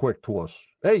right up quick to us.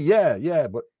 Hey, yeah,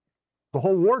 but the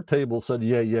whole war table said,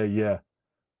 yeah.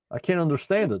 I can't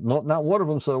understand it. Not one of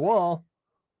them said, well,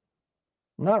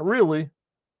 not really,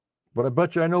 but I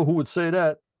bet you I know who would say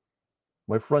that.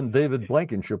 My friend David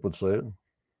Blankenship would say it.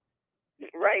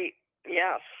 Right,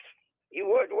 yes. You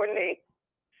would, wouldn't he?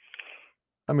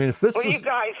 I mean, if this what do you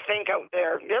guys think out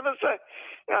there? Give us the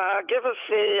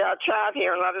chat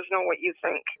here and let us know what you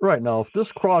think. Right, now, if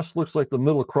this cross looks like the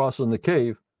middle cross in the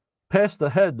cave, past the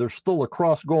head, there's still a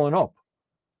cross going up.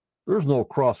 There's no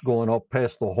cross going up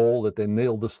past the hole that they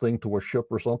nailed this thing to a ship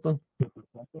or something.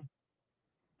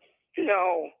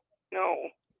 No, no.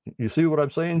 You see what I'm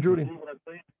saying, Judy?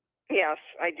 Yes,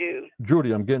 I do.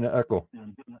 Judy, I'm getting an echo.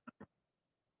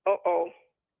 Uh-oh.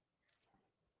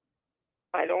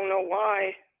 I don't know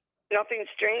why. Nothing's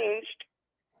changed.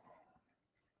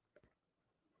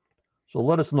 So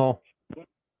let us know.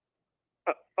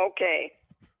 Okay.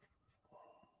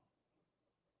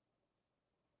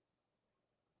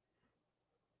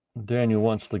 Daniel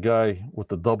wants the guy with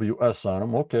the WS on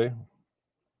him. Okay.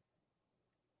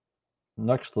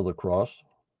 Next to the cross.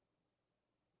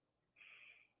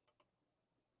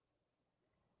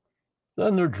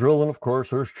 Then they're drilling, of course.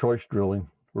 There's choice drilling.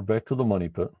 We're back to the money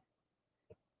pit.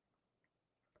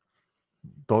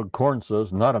 Doug Korn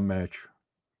says, not a match.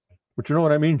 But you know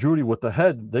what I mean, Judy? With the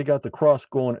head, they got the cross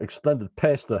going extended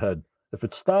past the head. If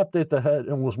it stopped at the head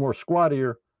and was more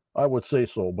squattier, I would say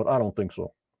so, but I don't think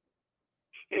so.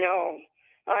 No,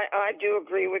 I do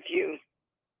agree with you.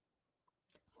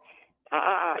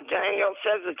 Daniel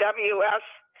says the WS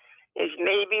is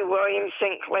maybe William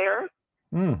St. Clair.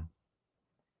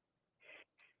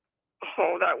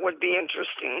 Oh, that would be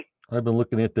interesting. I've been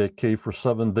looking at that cave for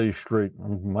 7 days straight,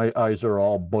 and my eyes are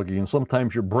all buggy. And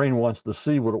sometimes your brain wants to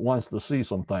see what it wants to see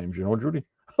sometimes, you know, Judy?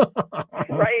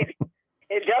 Right.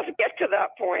 It does get to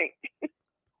that point.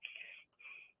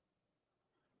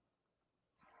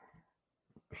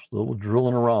 Still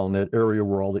drilling around that area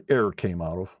where all the air came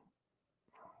out of,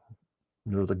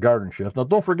 near the garden shaft. Now,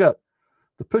 don't forget,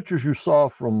 the pictures you saw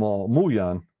from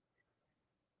Muyan,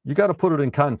 you got to put it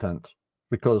in content,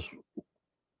 because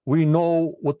we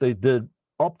know what they did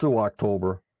up to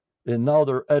October, and now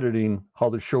they're editing how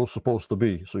the show's supposed to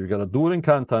be. So you got to do it in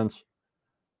contents,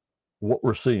 what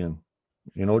we're seeing.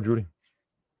 You know, Judy?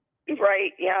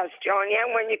 Right, yes, John.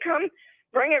 Yeah, when you come,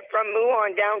 bring it from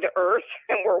Muon down to Earth,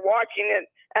 and we're watching it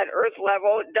at Earth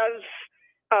level, it does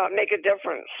make a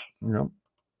difference. Yep.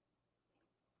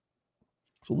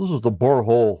 So this is the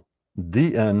borehole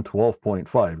DN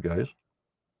 12.5, guys.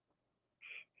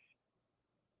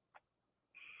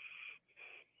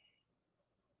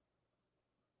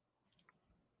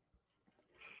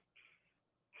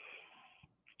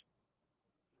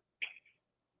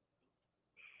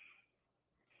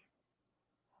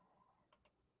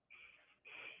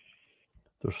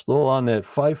 They're still on that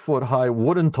 5-foot-high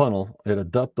wooden tunnel at a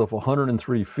depth of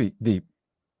 103 feet deep,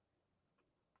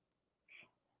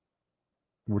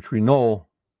 which we know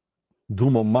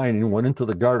Duma Mining went into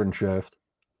the garden shaft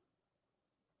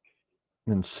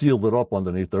and sealed it up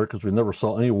underneath there, because we never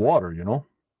saw any water, you know?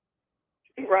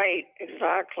 Right,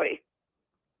 exactly.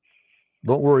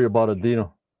 Don't worry about it,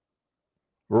 Dina.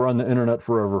 We're on the internet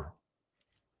forever.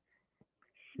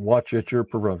 Watch at your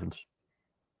preference.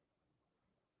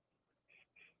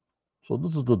 So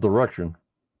this is the direction.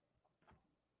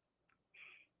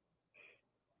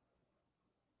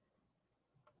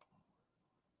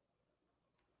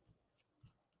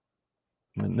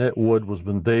 And that wood was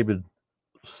been dated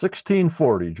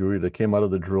 1640, Julie, that came out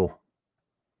of the drill.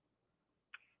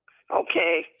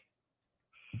 Okay.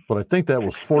 But I think that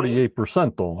was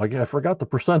 48%, though. I forgot the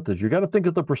percentage. You got to think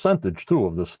of the percentage, too,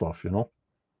 of this stuff, you know?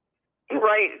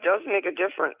 Right, it does make a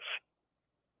difference.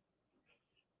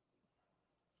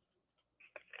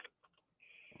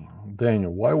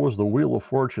 Daniel, why was the Wheel of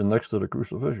Fortune next to the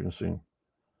crucifixion scene?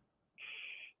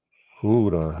 Who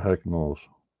the heck knows?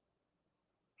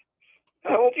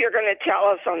 I hope you're going to tell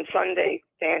us on Sunday,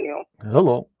 Daniel.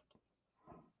 Hello.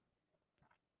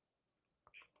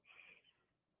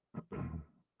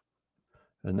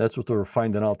 And that's what they were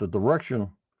finding out, the direction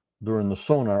during the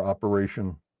sonar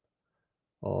operation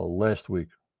last week.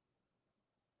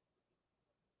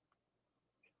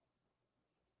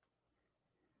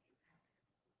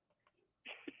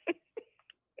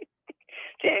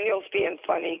 Daniel's being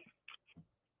funny.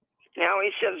 Now he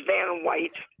says Van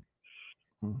White.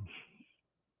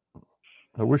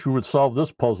 I wish we would solve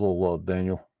this puzzle,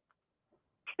 Daniel.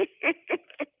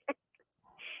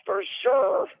 For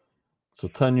sure. It's a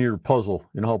 10-year puzzle.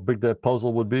 You know how big that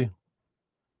puzzle would be?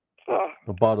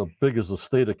 About as big as the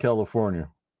state of California.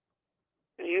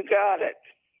 You got it.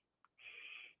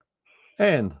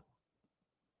 And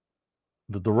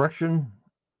the direction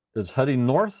is heading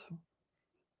north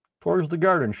towards the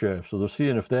garden shaft. So they're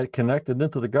seeing if that connected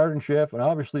into the garden shaft, and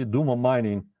obviously Duma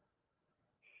Mining,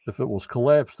 if it was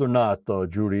collapsed or not,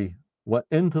 Judy, went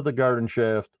into the garden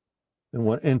shaft and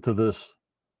went into this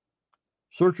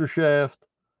searcher shaft,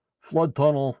 flood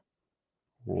tunnel,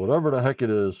 or whatever the heck it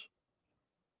is,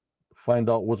 find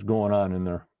out what's going on in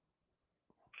there.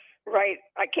 Right.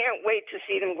 I can't wait to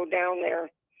see them go down there,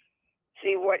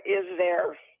 see what is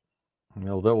there. You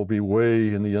know, that will be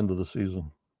way in the end of the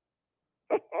season.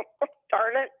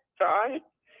 Darn it, John.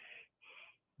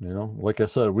 You know, like I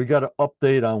said, we got an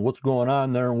update on what's going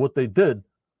on there and what they did,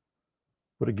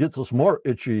 but it gets us more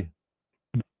itchy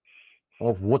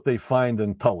of what they find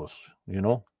and tell us, you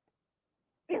know?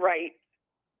 Right.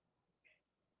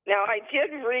 Now, I did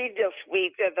read this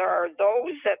week that there are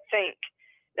those that think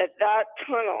that that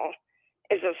tunnel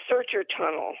is a searcher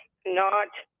tunnel, not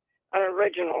an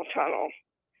original tunnel.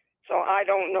 So I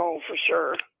don't know for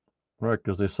sure. Right,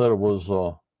 because they said it was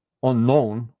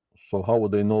unknown. So how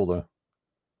would they know that?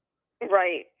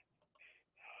 Right.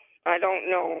 I don't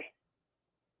know.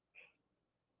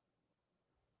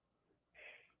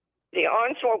 The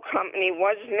Onslow Company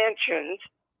was mentioned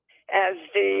as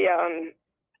the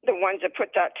ones that put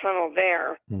that tunnel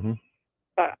there. Mm-hmm.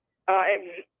 But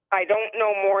I don't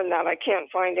know more than that. I can't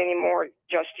find any more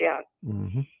just yet.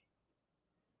 Mm-hmm.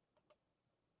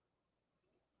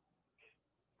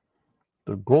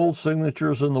 The gold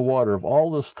signatures in the water. Of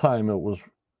all this time, it was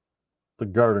the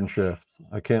garden shaft.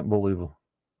 I can't believe it.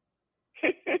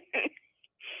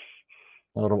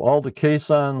 Out of all the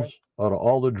caissons, out of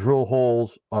all the drill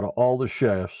holes, out of all the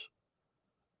shafts,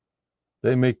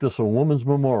 they make this a woman's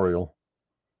memorial.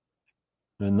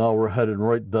 And now we're headed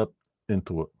right up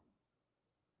into it.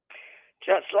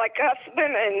 Just like us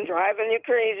women, driving you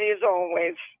crazy as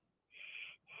always.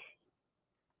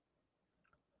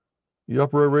 You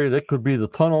up, Ray? That could be the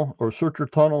tunnel or searcher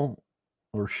tunnel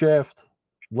or shaft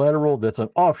lateral. That's an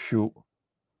offshoot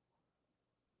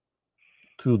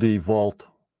to the vault,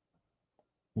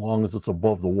 as long as it's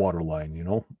above the water line, you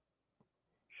know?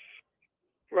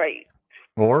 Right.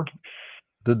 Or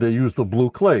did they use the blue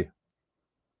clay?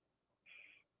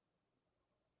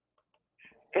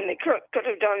 And they could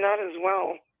have done that as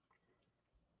well.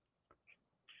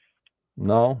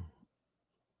 No.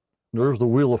 There's the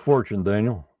Wheel of Fortune,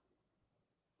 Daniel.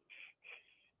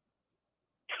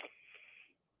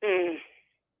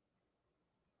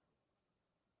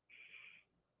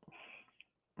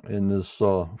 In this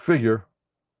figure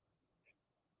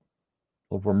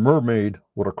of a mermaid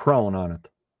with a crown on it.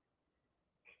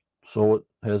 So it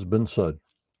has been said.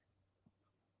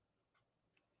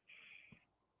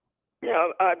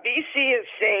 Now, BC is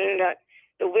saying that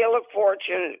the Wheel of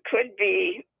Fortune could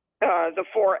be the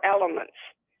four elements.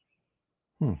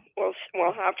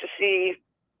 We'll have to see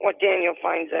what Daniel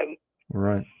finds out.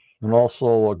 Right. And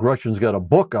also, Gretchen's got a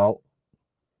book out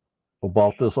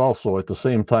about this also at the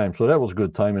same time. So that was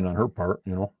good timing on her part,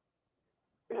 you know.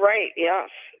 Right, yes.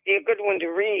 Be a good one to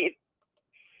read.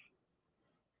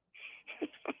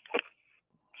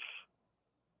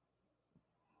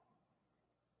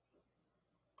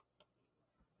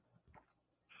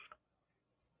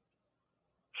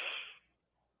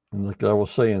 And like I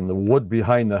was saying, the wood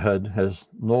behind the head has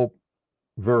no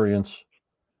variance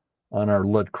on our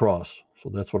lead cross.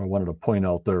 So that's what I wanted to point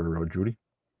out there, Judy.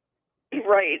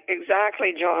 Right,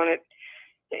 exactly, John.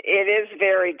 It is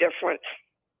very different.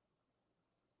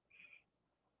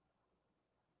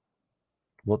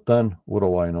 But then, what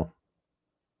do I know?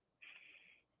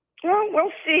 Well,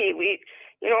 we'll see. We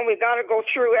got to go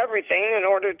through everything in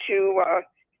order to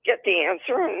get the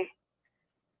answer,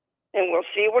 and we'll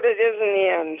see what it is in the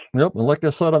end. Yep, and like I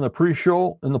said on the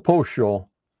pre-show and the post-show,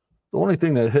 the only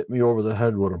thing that hit me over the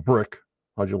head with a brick,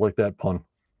 how'd you like that pun?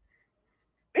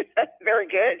 Very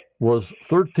good. Was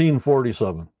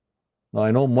 1347. Now, I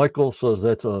know Michael says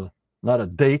that's not a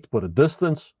date, but a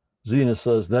distance. Zena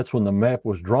says that's when the map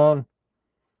was drawn.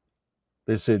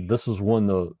 They say this is when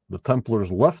the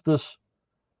Templars left this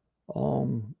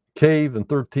cave in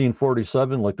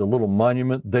 1347, like the little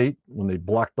monument date when they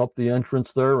blocked up the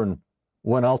entrance there and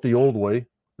went out the old way.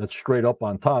 That's straight up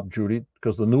on top, Judy,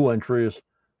 because the new entry is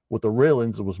with the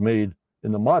railings that was made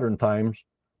in the modern times,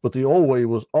 but the old way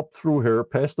was up through here,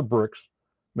 past the bricks,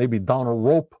 maybe down a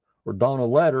rope or down a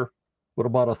ladder with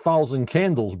about 1,000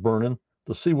 candles burning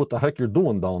to see what the heck you're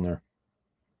doing down there.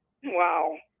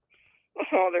 Wow.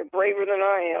 Oh, they're braver than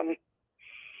I am.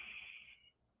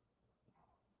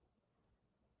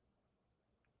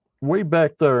 Way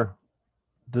back there,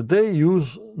 did they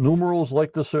use numerals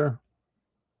like this here?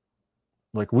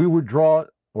 Like we would draw it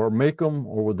or make them,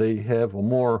 or would they have a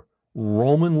more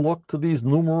Roman look to these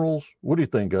numerals? What do you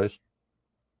think, guys?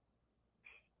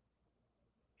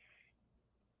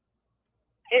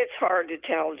 It's hard to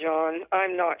tell, John.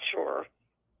 I'm not sure.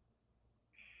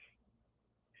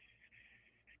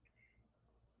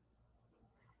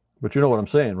 But you know what I'm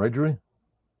saying, right, Judy?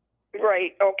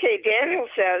 Right. Okay, Daniel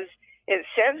says it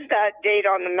says that date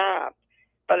on the map,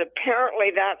 but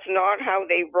apparently that's not how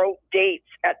they wrote dates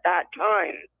at that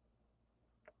time.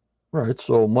 Right.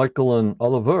 So Michael and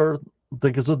Oliver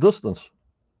think it's a distance.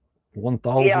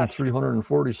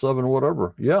 1,347,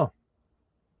 whatever. Yeah.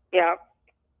 Yeah.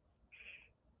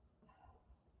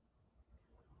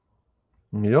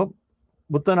 Yep.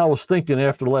 But then I was thinking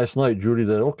after last night, Judy,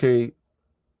 that okay,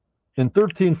 in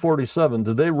 1347,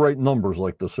 did they write numbers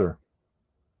like this here?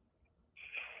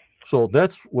 So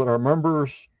that's what our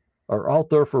members are out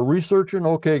there for researching.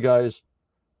 Okay, guys,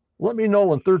 let me know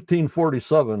in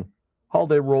 1347 how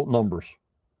they wrote numbers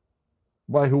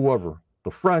by whoever,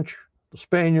 the French, the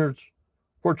Spaniards,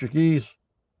 Portuguese,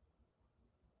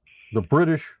 the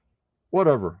British,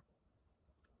 whatever.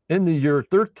 In the year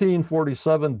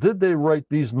 1347, did they write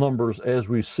these numbers as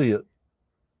we see it?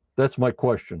 That's my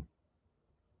question.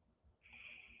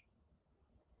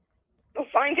 We'll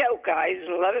find out, guys,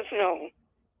 and let us know.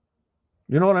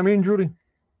 You know what I mean, Judy?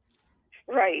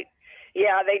 Right.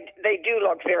 Yeah, they do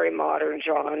look very modern,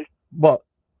 John. But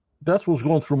that's what's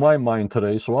going through my mind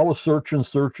today. So I was searching.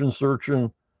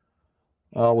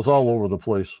 I was all over the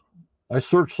place. I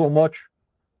searched so much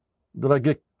that I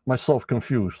get myself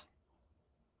confused.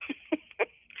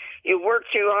 You work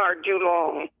too hard, too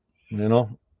long. You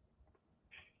know?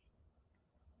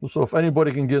 So if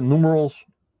anybody can get numerals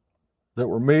that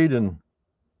were made in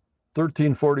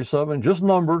 1347, just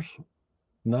numbers,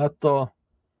 not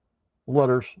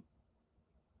letters,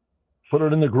 put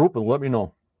it in the group and let me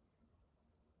know.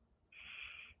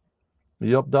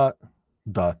 Yep, dot.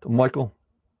 Michael,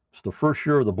 it's the first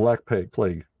year of the Black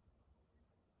Plague.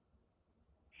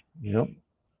 Yep.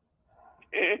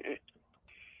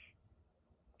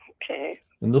 Okay.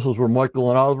 And this is where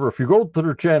Michael and Oliver, if you go to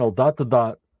their channel, dot to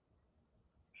dot,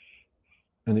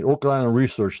 and the Oak Island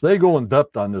Research, they go in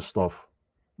depth on this stuff.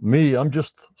 Me, I'm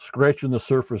just scratching the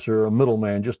surface here, a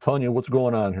middleman, just telling you what's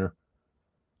going on here.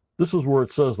 This is where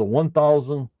it says the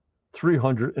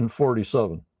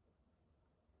 1,347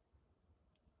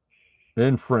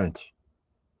 in French.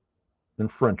 In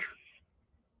French.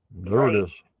 There Right. it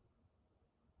is.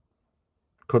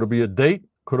 Could it be a date?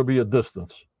 Could it be a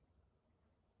distance?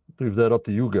 Leave that up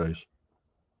to you guys.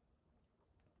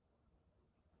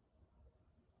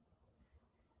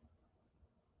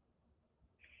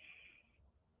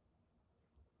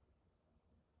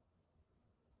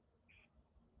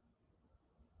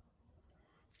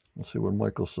 Let's see what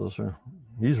Michael says here.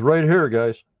 He's right here,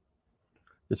 guys.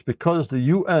 It's because the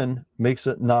UN makes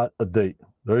it not a date.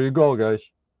 There you go, guys.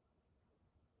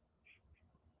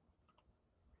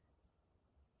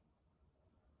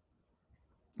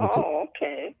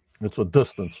 Okay. It's a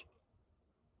distance.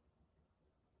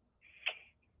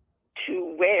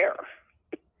 To where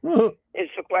is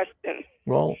the question.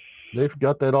 Well, they've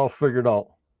got that all figured out.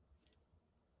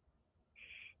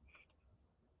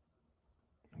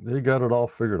 They got it all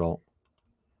figured out.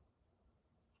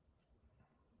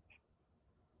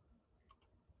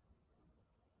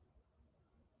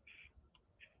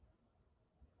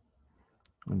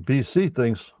 And BC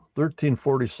thinks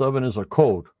 1347 is a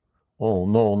code. Oh,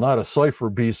 no, not a cipher,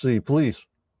 BC, please.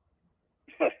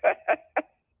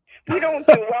 We don't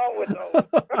do well with those.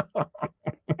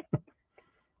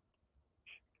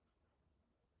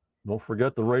 Don't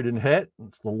forget the write-in hat.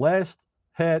 It's the last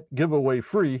hat giveaway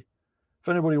free. If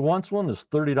anybody wants one, it's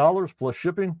 $30 plus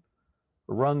shipping.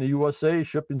 Around the USA,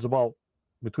 shipping's about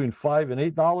between $5 and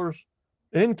 $8.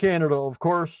 In Canada, of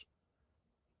course,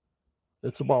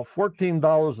 it's about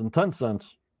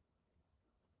 $14.10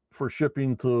 for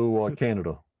shipping to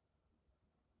Canada.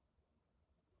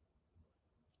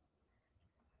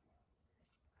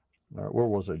 All right, where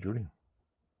was I, Judy?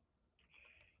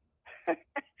 I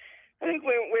think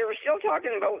we were still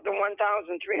talking about the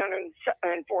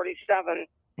 1,347.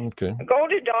 Okay. Go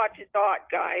to dot,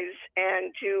 guys,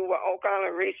 and to Oak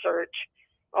Island Research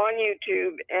on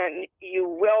YouTube, and you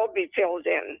will be filled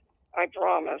in. I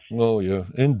promise. Oh, yeah,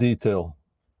 in detail.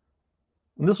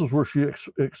 And this is where she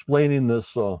explaining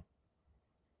this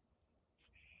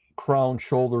crown,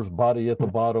 shoulders, body at the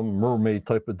bottom, mermaid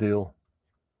type of deal.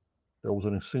 There was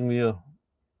an insignia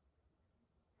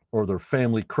or their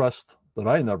family crest that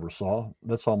I never saw.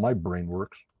 That's how my brain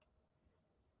works.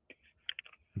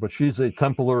 But she's a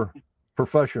Templar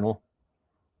professional,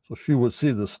 so she would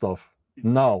see this stuff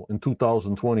now in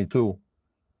 2022.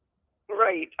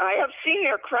 Right. I have seen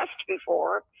their crest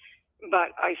before, but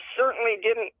I certainly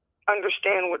didn't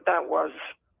understand what that was.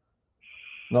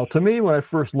 Now, to me, when I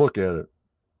first look at it,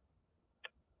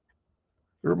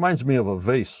 it reminds me of a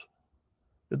vase.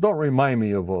 It don't remind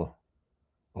me of a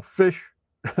fish.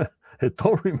 It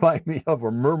don't remind me of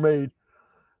a mermaid.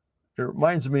 It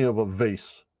reminds me of a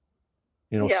vase.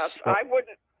 You know. Yes, I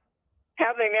wouldn't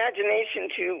have the imagination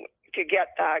to get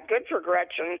that. Good for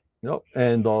Gretchen. Yep.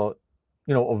 And you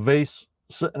know, a vase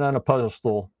sitting on a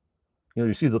pedestal. You know,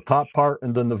 you see the top part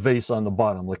and then the vase on the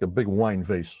bottom, like a big wine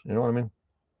vase. You know what I mean?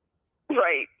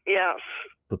 Right. Yes.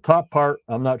 The top part,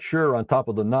 I'm not sure, on top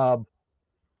of the knob.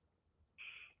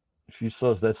 She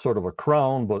says that's sort of a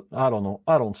crown, but I don't know.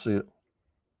 I don't see it.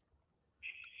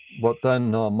 But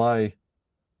then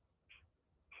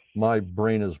my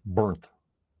brain is burnt.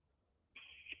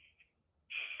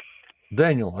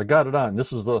 Daniel, I got it on.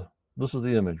 This is the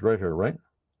image right here, right?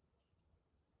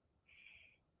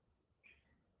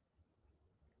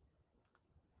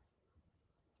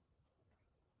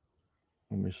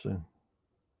 Let me see.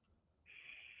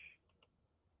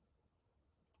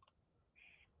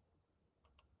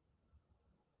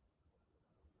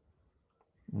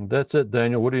 That's it,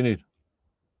 Daniel. What do you need?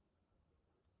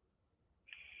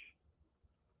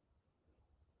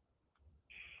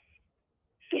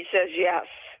 He says yes.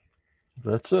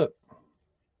 That's it.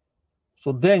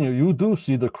 So, Daniel, you do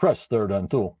see the crest there then,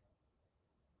 too.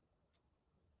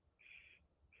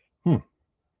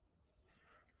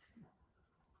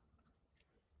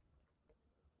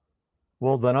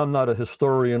 Well, then I'm not a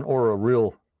historian or a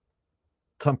real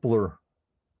Templar,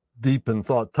 deep in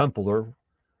thought Templar.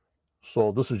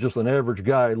 So this is just an average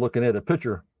guy looking at a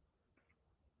picture.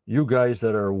 You guys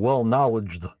that are well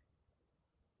knowledged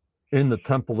in the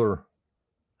Templar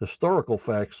historical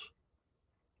facts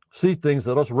see things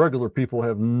that us regular people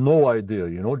have no idea.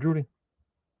 You know, Judy?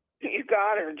 You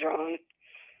got her, John.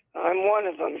 I'm one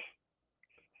of them.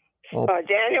 Oh.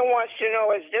 Daniel wants to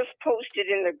know, is this posted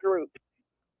in the group?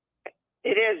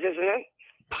 It is, isn't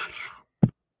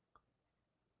it?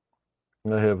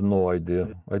 I have no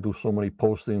idea. I do so many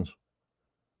postings.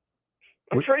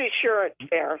 I'm pretty sure it's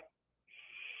there.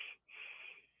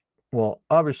 Well,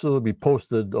 obviously it'll be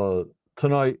posted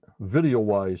tonight,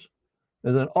 video-wise,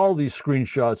 and then all these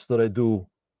screenshots that I do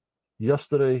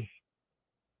yesterday,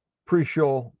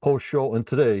 pre-show, post-show, and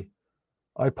today,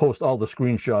 I post all the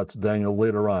screenshots, Daniel,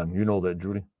 later on. You know that,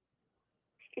 Judy.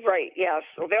 Right, yes.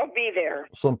 So they'll be there.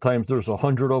 Sometimes there's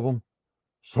 100 of them.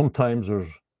 Sometimes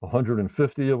there's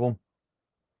 150 of them.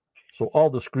 So all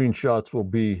the screenshots will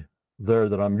be there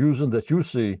that I'm using, that you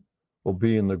see, will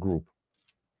be in the group.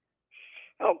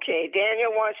 Okay,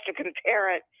 Daniel wants to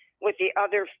compare it with the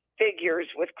other figures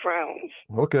with crowns.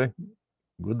 Okay,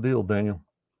 good deal, Daniel.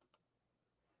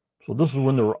 So this is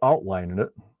when they were outlining it.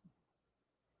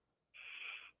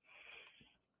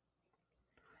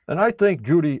 And I think,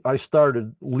 Judy, I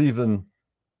started leaving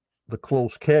the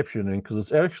closed captioning because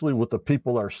it's actually what the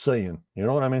people are saying. You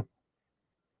know what I mean?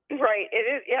 Right, it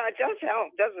is. Yeah, it does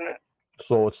help, doesn't it?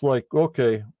 So it's like,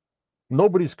 okay,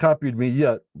 nobody's copied me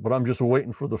yet, but I'm just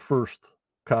waiting for the first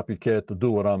copycat to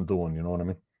do what I'm doing. You know what I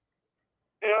mean?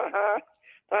 Uh-huh.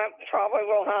 That probably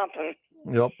will happen.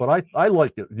 Yep, but I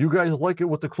like it. You guys like it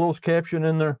with the closed caption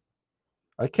in there?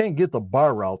 I can't get the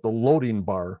bar out, the loading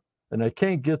bar, and I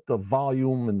can't get the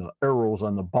volume and the arrows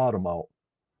on the bottom out.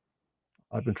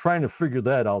 I've been trying to figure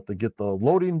that out, to get the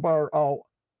loading bar out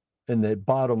and the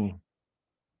bottom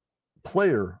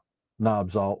player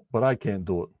knobs out, but I can't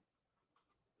do it.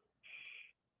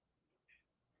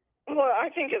 Well, I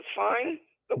think it's fine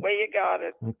the way you got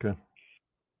it. Okay.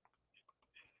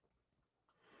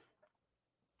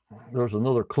 There's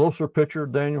another closer picture,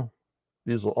 Daniel.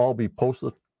 These will all be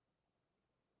posted.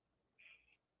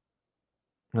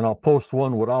 And I'll post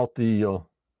one without the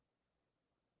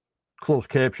closed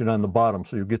caption on the bottom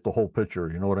so you get the whole picture.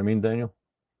 You know what I mean, Daniel?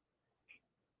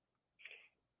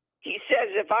 He says,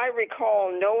 if I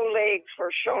recall, no legs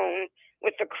were shown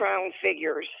with the crown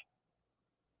figures.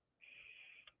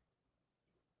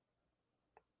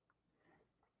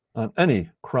 On any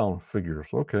crown figures.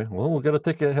 Okay, well, we've got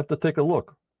to have to take a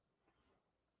look.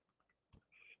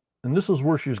 And this is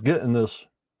where she's getting this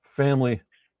family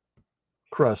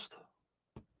crest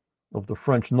of the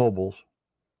French nobles.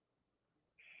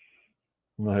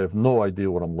 And I have no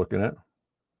idea what I'm looking at.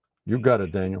 You got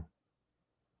it, Daniel.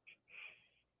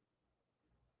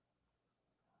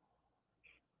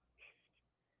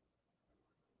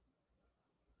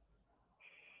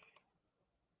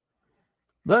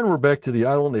 Then we're back to the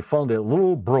island. They found that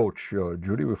little brooch,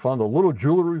 Judy. We found a little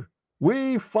jewelry.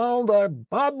 We found a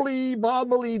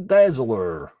bobbly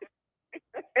dazzler.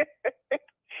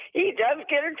 He does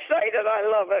get excited. I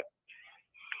love it.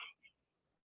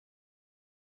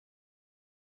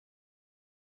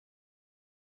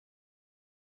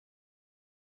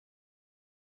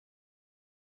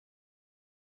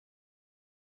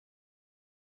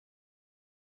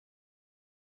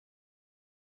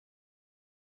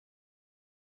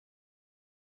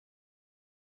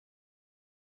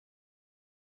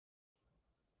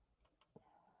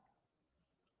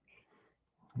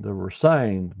 They were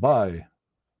signed by,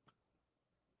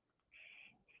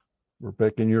 we're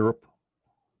back in Europe.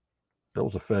 That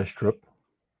was a fast trip.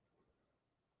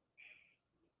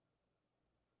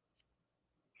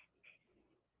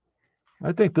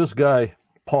 I think this guy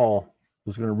Paul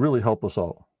is going to really help us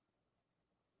out.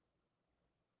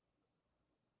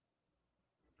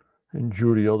 And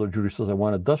Judy, other Judy says, I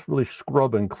want to desperately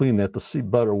scrub and clean that to see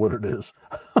better what it is.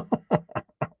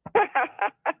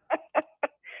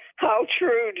 How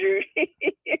true, Judy.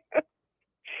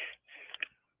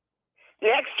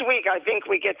 Next week, I think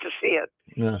we get to see it.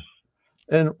 Yeah.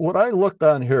 And what I looked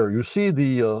on here, you see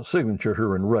the signature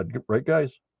here in red, right,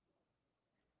 guys?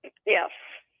 Yes.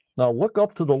 Now look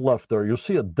up to the left there. You'll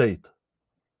see a date,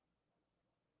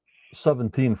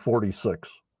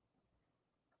 1746.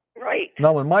 Right.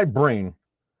 Now, in my brain,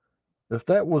 if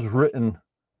that was written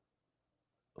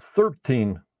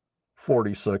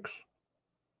 1346,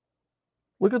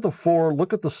 look at the 4,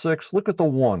 look at the 6, look at the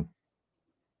 1.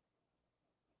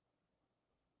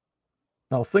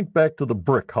 Now think back to the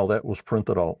brick, how that was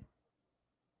printed out.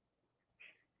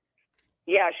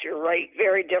 Yes, you're right.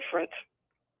 Very different.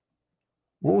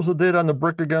 What was the date on the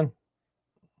brick again?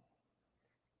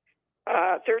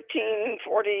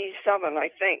 1347,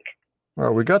 I think. All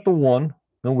right, we got the 1,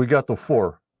 then we got the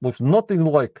 4. Looks nothing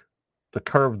like the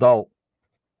carved out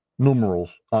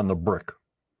numerals on the brick.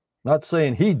 Not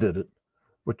saying he did it,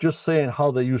 but just saying how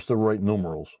they used to write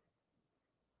numerals.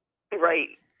 Right.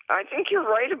 I think you're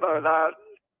right about that.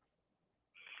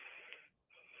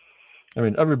 I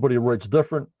mean, everybody writes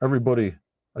different. Everybody,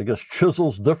 I guess,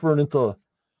 chisels different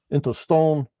into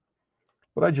stone.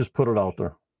 But I just put it out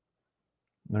there.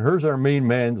 And here's our main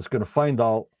man that's going to find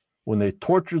out when they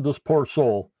tortured this poor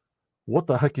soul what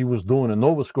the heck he was doing in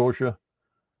Nova Scotia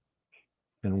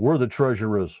and where the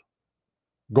treasure is.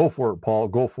 Go for it, Paul.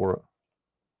 Go for it.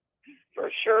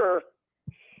 For sure.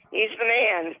 He's the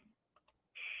man.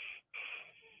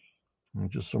 And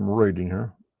just some rating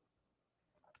here.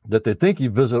 That they think he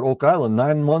visited Oak Island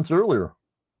 9 months earlier.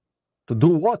 To do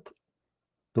what?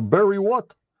 To bury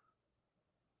what?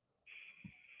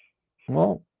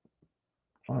 Well,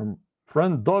 our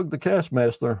friend Doug, the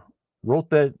castmaster, wrote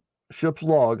that ship's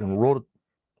log and wrote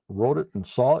it and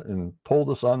saw it and told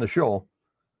us on the show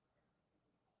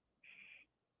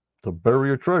to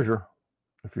bury a treasure.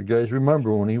 If you guys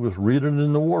remember when he was reading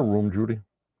in the war room, Judy.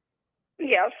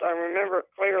 Yes, I remember it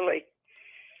clearly.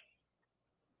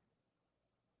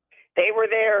 They were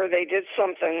there. They did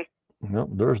something. Yep,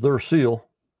 there's their seal.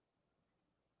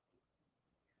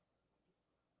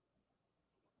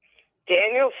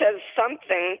 Daniel says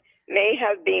something may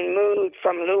have been moved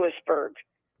from Lewisburg.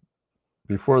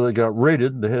 Before they got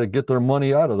raided, they had to get their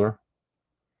money out of there.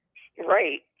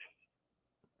 Right.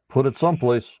 Put it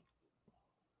someplace.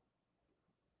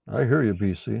 I hear you,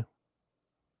 BC.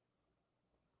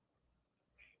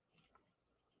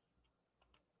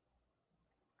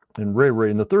 And Ray,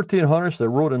 in the 1300s, they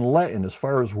wrote in Latin as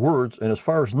far as words, and as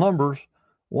far as numbers,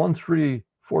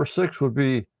 1346 would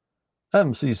be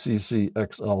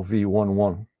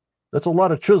MCCCXLV11. That's a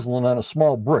lot of chiseling on a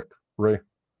small brick, Ray.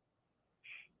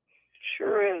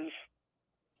 Sure is.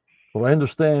 But I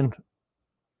understand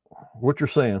what you're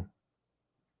saying.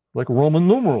 Like Roman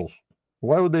numerals.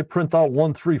 Why would they print out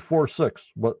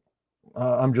 1346? But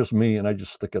I'm just me, and I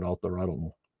just stick it out there. I don't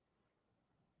know.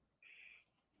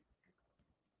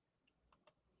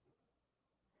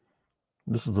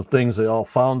 This is the things they all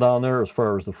found down there as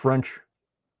far as the French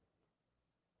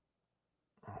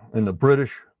and the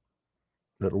British,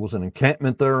 that it was an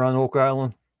encampment there on Oak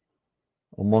Island,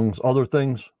 amongst other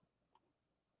things.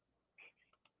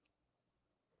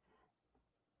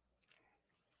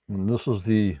 And this is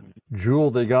the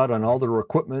jewel they got on all their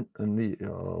equipment and the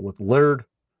with Laird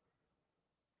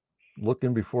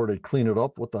looking before they clean it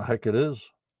up what the heck it is.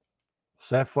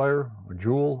 Sapphire, a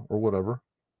jewel, or whatever.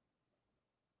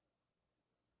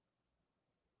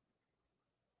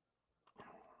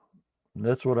 And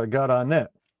that's what I got on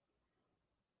that.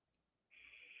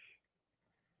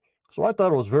 So I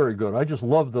thought it was very good. I just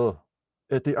loved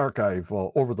at the archive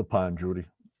over the pond, Judy.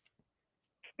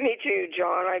 Me too,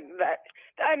 John. That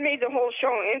made the whole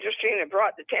show interesting. It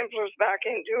brought the Templars back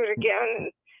into it again. And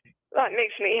that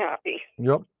makes me happy.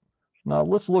 Yep. Now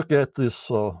let's look at this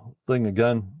thing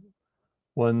again.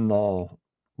 When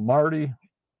Marty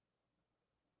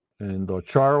and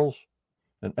Charles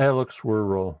and Alex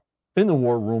were in the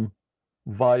war room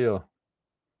via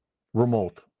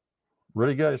remote.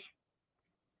 Ready, guys?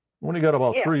 We only got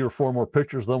about 3 or 4 more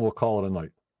pictures, then we'll call it a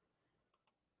night.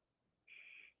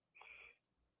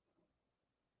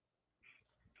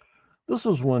 This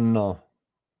is when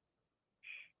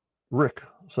Rick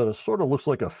said it sort of looks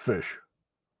like a fish.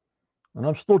 And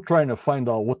I'm still trying to find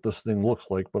out what this thing looks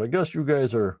like, but I guess you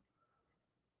guys are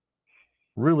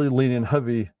really leaning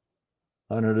heavy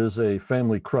on it as a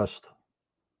family crest.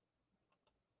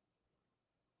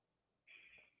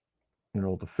 You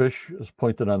know, the fish is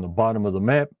pointed on the bottom of the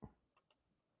map.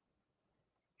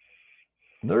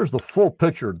 And there's the full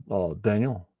picture,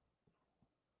 Daniel.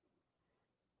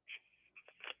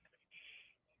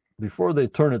 Before they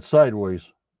turn it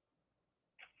sideways.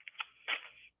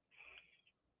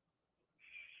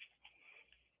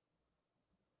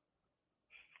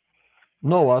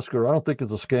 No, Oscar, I don't think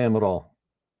it's a scam at all.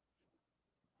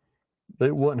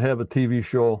 They wouldn't have a TV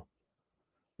show,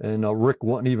 and Rick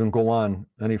wouldn't even go on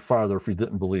any farther if he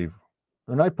didn't believe.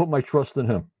 And I put my trust in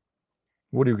him.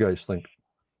 What do you guys think?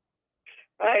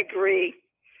 I agree.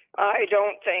 I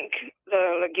don't think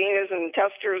the Laginas and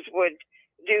Testers would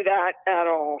do that at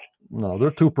all. No,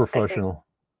 they're too professional.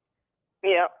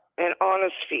 Yeah, and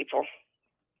honest people.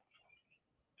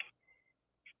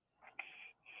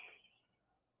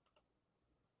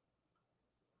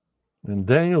 And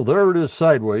Daniel, there it is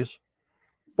sideways.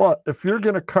 But if you're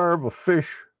going to carve a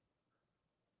fish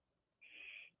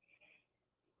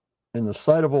in the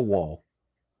side of a wall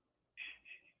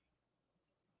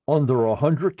under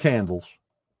 100 candles,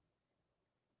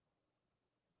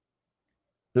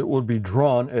 it would be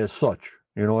drawn as such.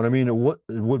 You know what I mean? It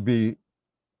would be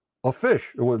a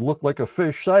fish. It would look like a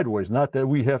fish sideways, not that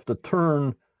we have to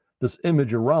turn this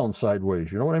image around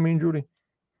sideways. You know what I mean, Judy?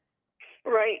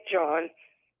 Right, John.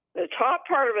 The top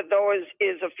part of it, though,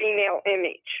 is a female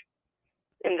image.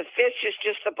 And the fish is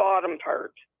just the bottom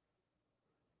part.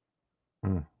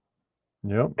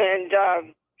 Yep. And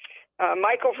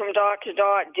Michael from Dot to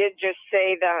Dot did just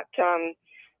say that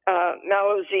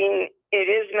Melusine, it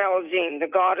is Melusine, the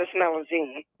goddess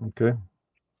Melusine. Okay.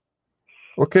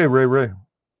 Okay, Ray.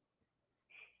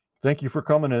 Thank you for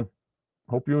coming in.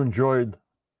 Hope you enjoyed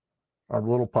our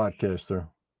little podcast there.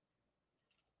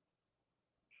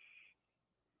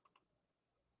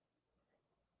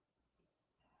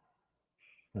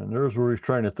 And there's where he's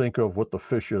trying to think of what the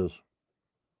fish is.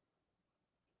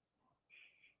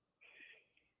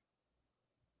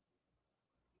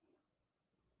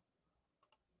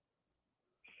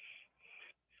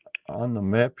 On the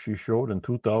map she showed in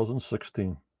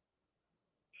 2016.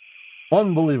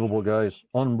 Unbelievable, guys.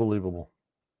 Unbelievable.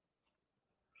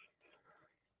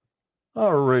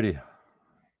 Alrighty.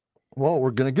 Well,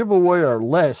 we're going to give away our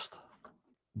last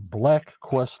Black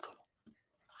Quest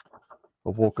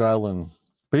of Oak Island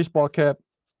baseball cap.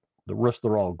 The rest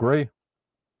are all gray.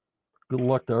 Good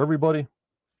luck to everybody.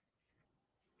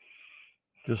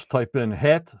 Just type in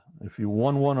hat if you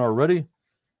won one already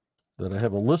that I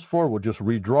have a list for. We'll just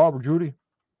redraw, Judy.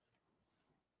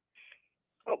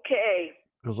 Okay.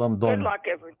 Because I'm done. Good luck,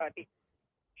 everybody.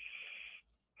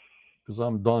 Because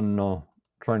I'm done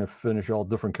trying to finish all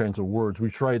different kinds of words. We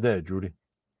tried that, Judy.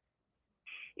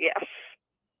 Yes.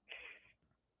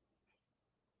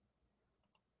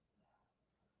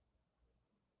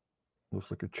 Looks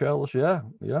like a chalice. Yeah.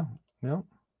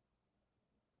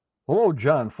 Hello,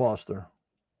 John Foster.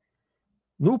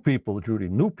 New people, Judy.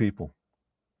 New people.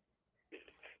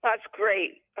 That's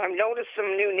great. I've noticed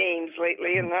some new names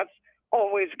lately, and that's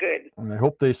always good. And I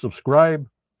hope they subscribe.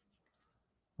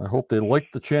 I hope they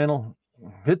like the channel.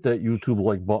 Hit that YouTube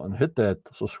like button. Hit that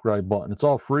subscribe button. It's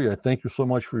all free. I thank you so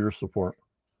much for your support.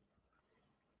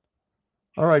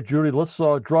 All right, Judy, let's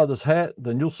draw this hat.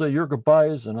 Then you'll say your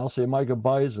goodbyes, and I'll say my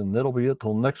goodbyes, and that'll be it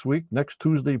till next week, next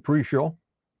Tuesday pre-show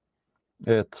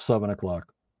at 7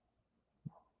 o'clock.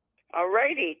 All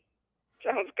righty.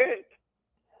 Sounds good.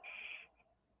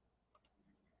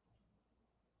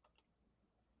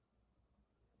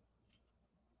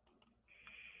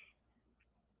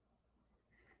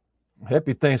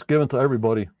 Happy Thanksgiving to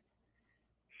everybody.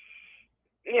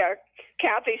 Yeah,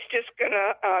 Kathy's just going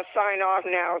to sign off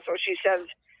now. So she says,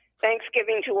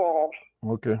 Thanksgiving to all.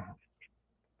 Okay.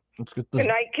 Let's get this. Good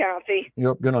night, Kathy.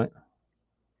 Yep, good night.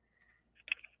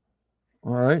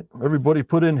 All right, everybody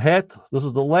put in hat. This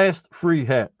is the last free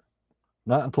hat.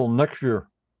 Not until next year.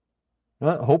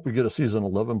 I hope we get a season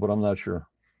 11, but I'm not sure.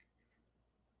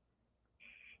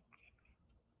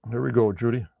 Here we go,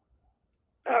 Judy.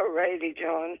 All righty,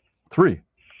 John. 3,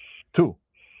 2,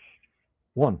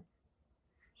 1,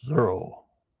 0.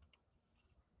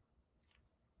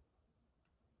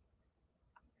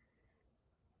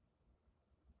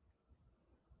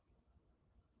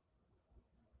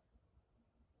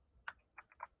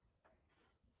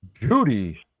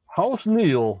 Judy House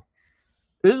Neal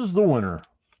is the winner.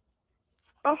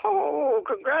 Oh,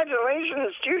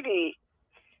 congratulations, Judy.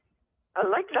 I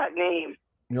like that name.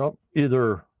 Yep.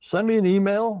 Either send me an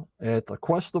email at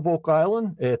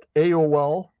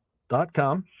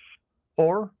thequestofoakisland@aol.com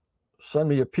or send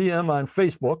me a PM on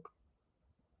Facebook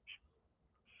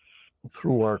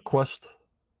through our Quest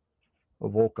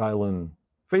of Oak Island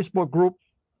Facebook group.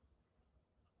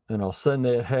 and I'll send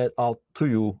that hat out to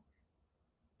you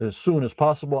as soon as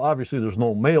possible. Obviously, there's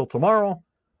no mail tomorrow,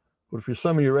 but if you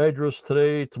send me your address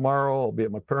today, tomorrow, I'll be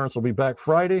at my parents'. I'll be back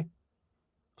Friday.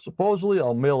 Supposedly,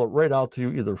 I'll mail it right out to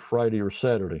you either Friday or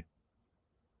Saturday.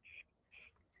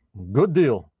 Good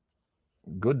deal.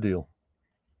 Good deal.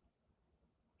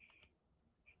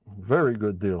 Very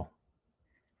good deal.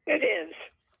 It is.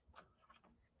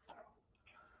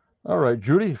 All right,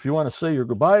 Judy, if you want to say your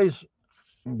goodbyes,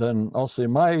 then I'll say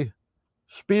my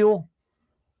spiel,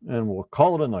 and we'll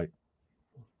call it a night.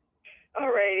 All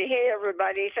righty. Hey,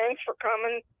 everybody. Thanks for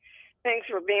coming. Thanks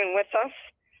for being with us.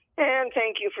 And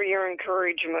thank you for your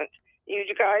encouragement. You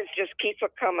guys just keep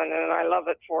it coming, and I love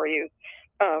it for you,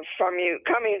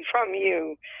 coming from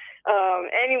you.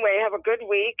 Anyway, have a good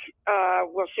week.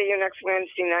 We'll see you next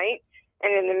Wednesday night.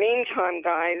 And in the meantime,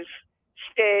 guys,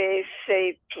 stay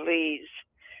safe, please.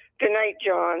 Good night,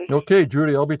 John. Okay,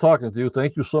 Judy, I'll be talking to you.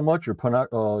 Thank you so much.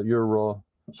 Your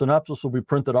synopsis will be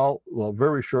printed out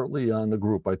very shortly on the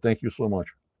group. I thank you so much.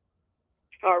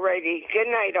 All righty. Good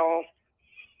night, all.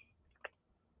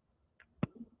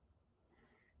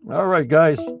 All right,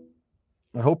 guys.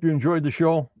 I hope you enjoyed the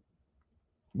show.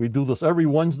 We do this every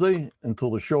Wednesday until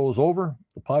the show is over.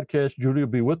 The podcast, Judy will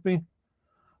be with me.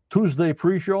 Tuesday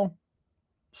pre-show,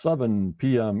 7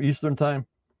 p.m. Eastern time.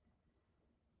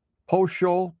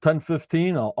 Post-show,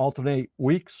 10:15. I'll alternate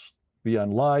weeks. Be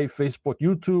on live, Facebook,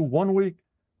 YouTube 1 week,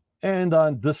 and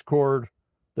on Discord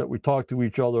that we talk to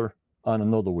each other on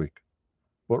another week.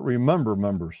 But remember,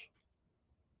 members,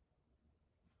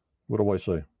 what do I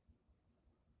say?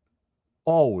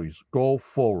 Always go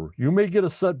forward. You may get a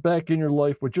setback in your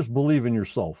life, but just believe in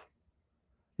yourself.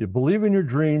 You believe in your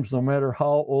dreams no matter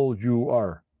how old you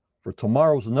are. For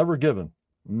tomorrow's never given.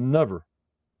 Never.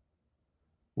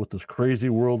 With this crazy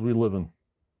world we live in.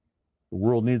 The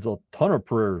world needs a ton of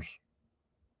prayers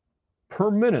per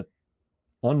minute.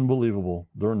 Unbelievable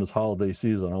during this holiday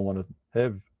season. I want to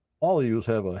have all of you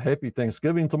have a happy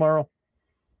Thanksgiving tomorrow.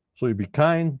 So you be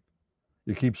kind.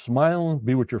 You keep smiling.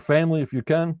 Be with your family if you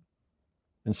can.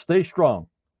 And stay strong.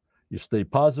 You stay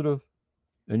positive,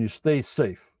 and you stay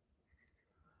safe.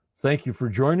 Thank you for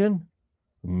joining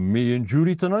me and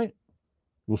Judy tonight.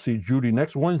 We'll see Judy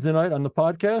next Wednesday night on the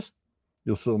podcast.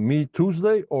 You'll see me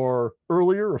Tuesday or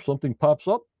earlier if something pops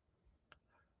up.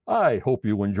 I hope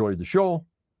you enjoyed the show.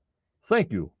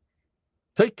 Thank you.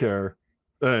 Take care,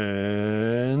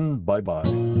 and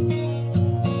bye-bye.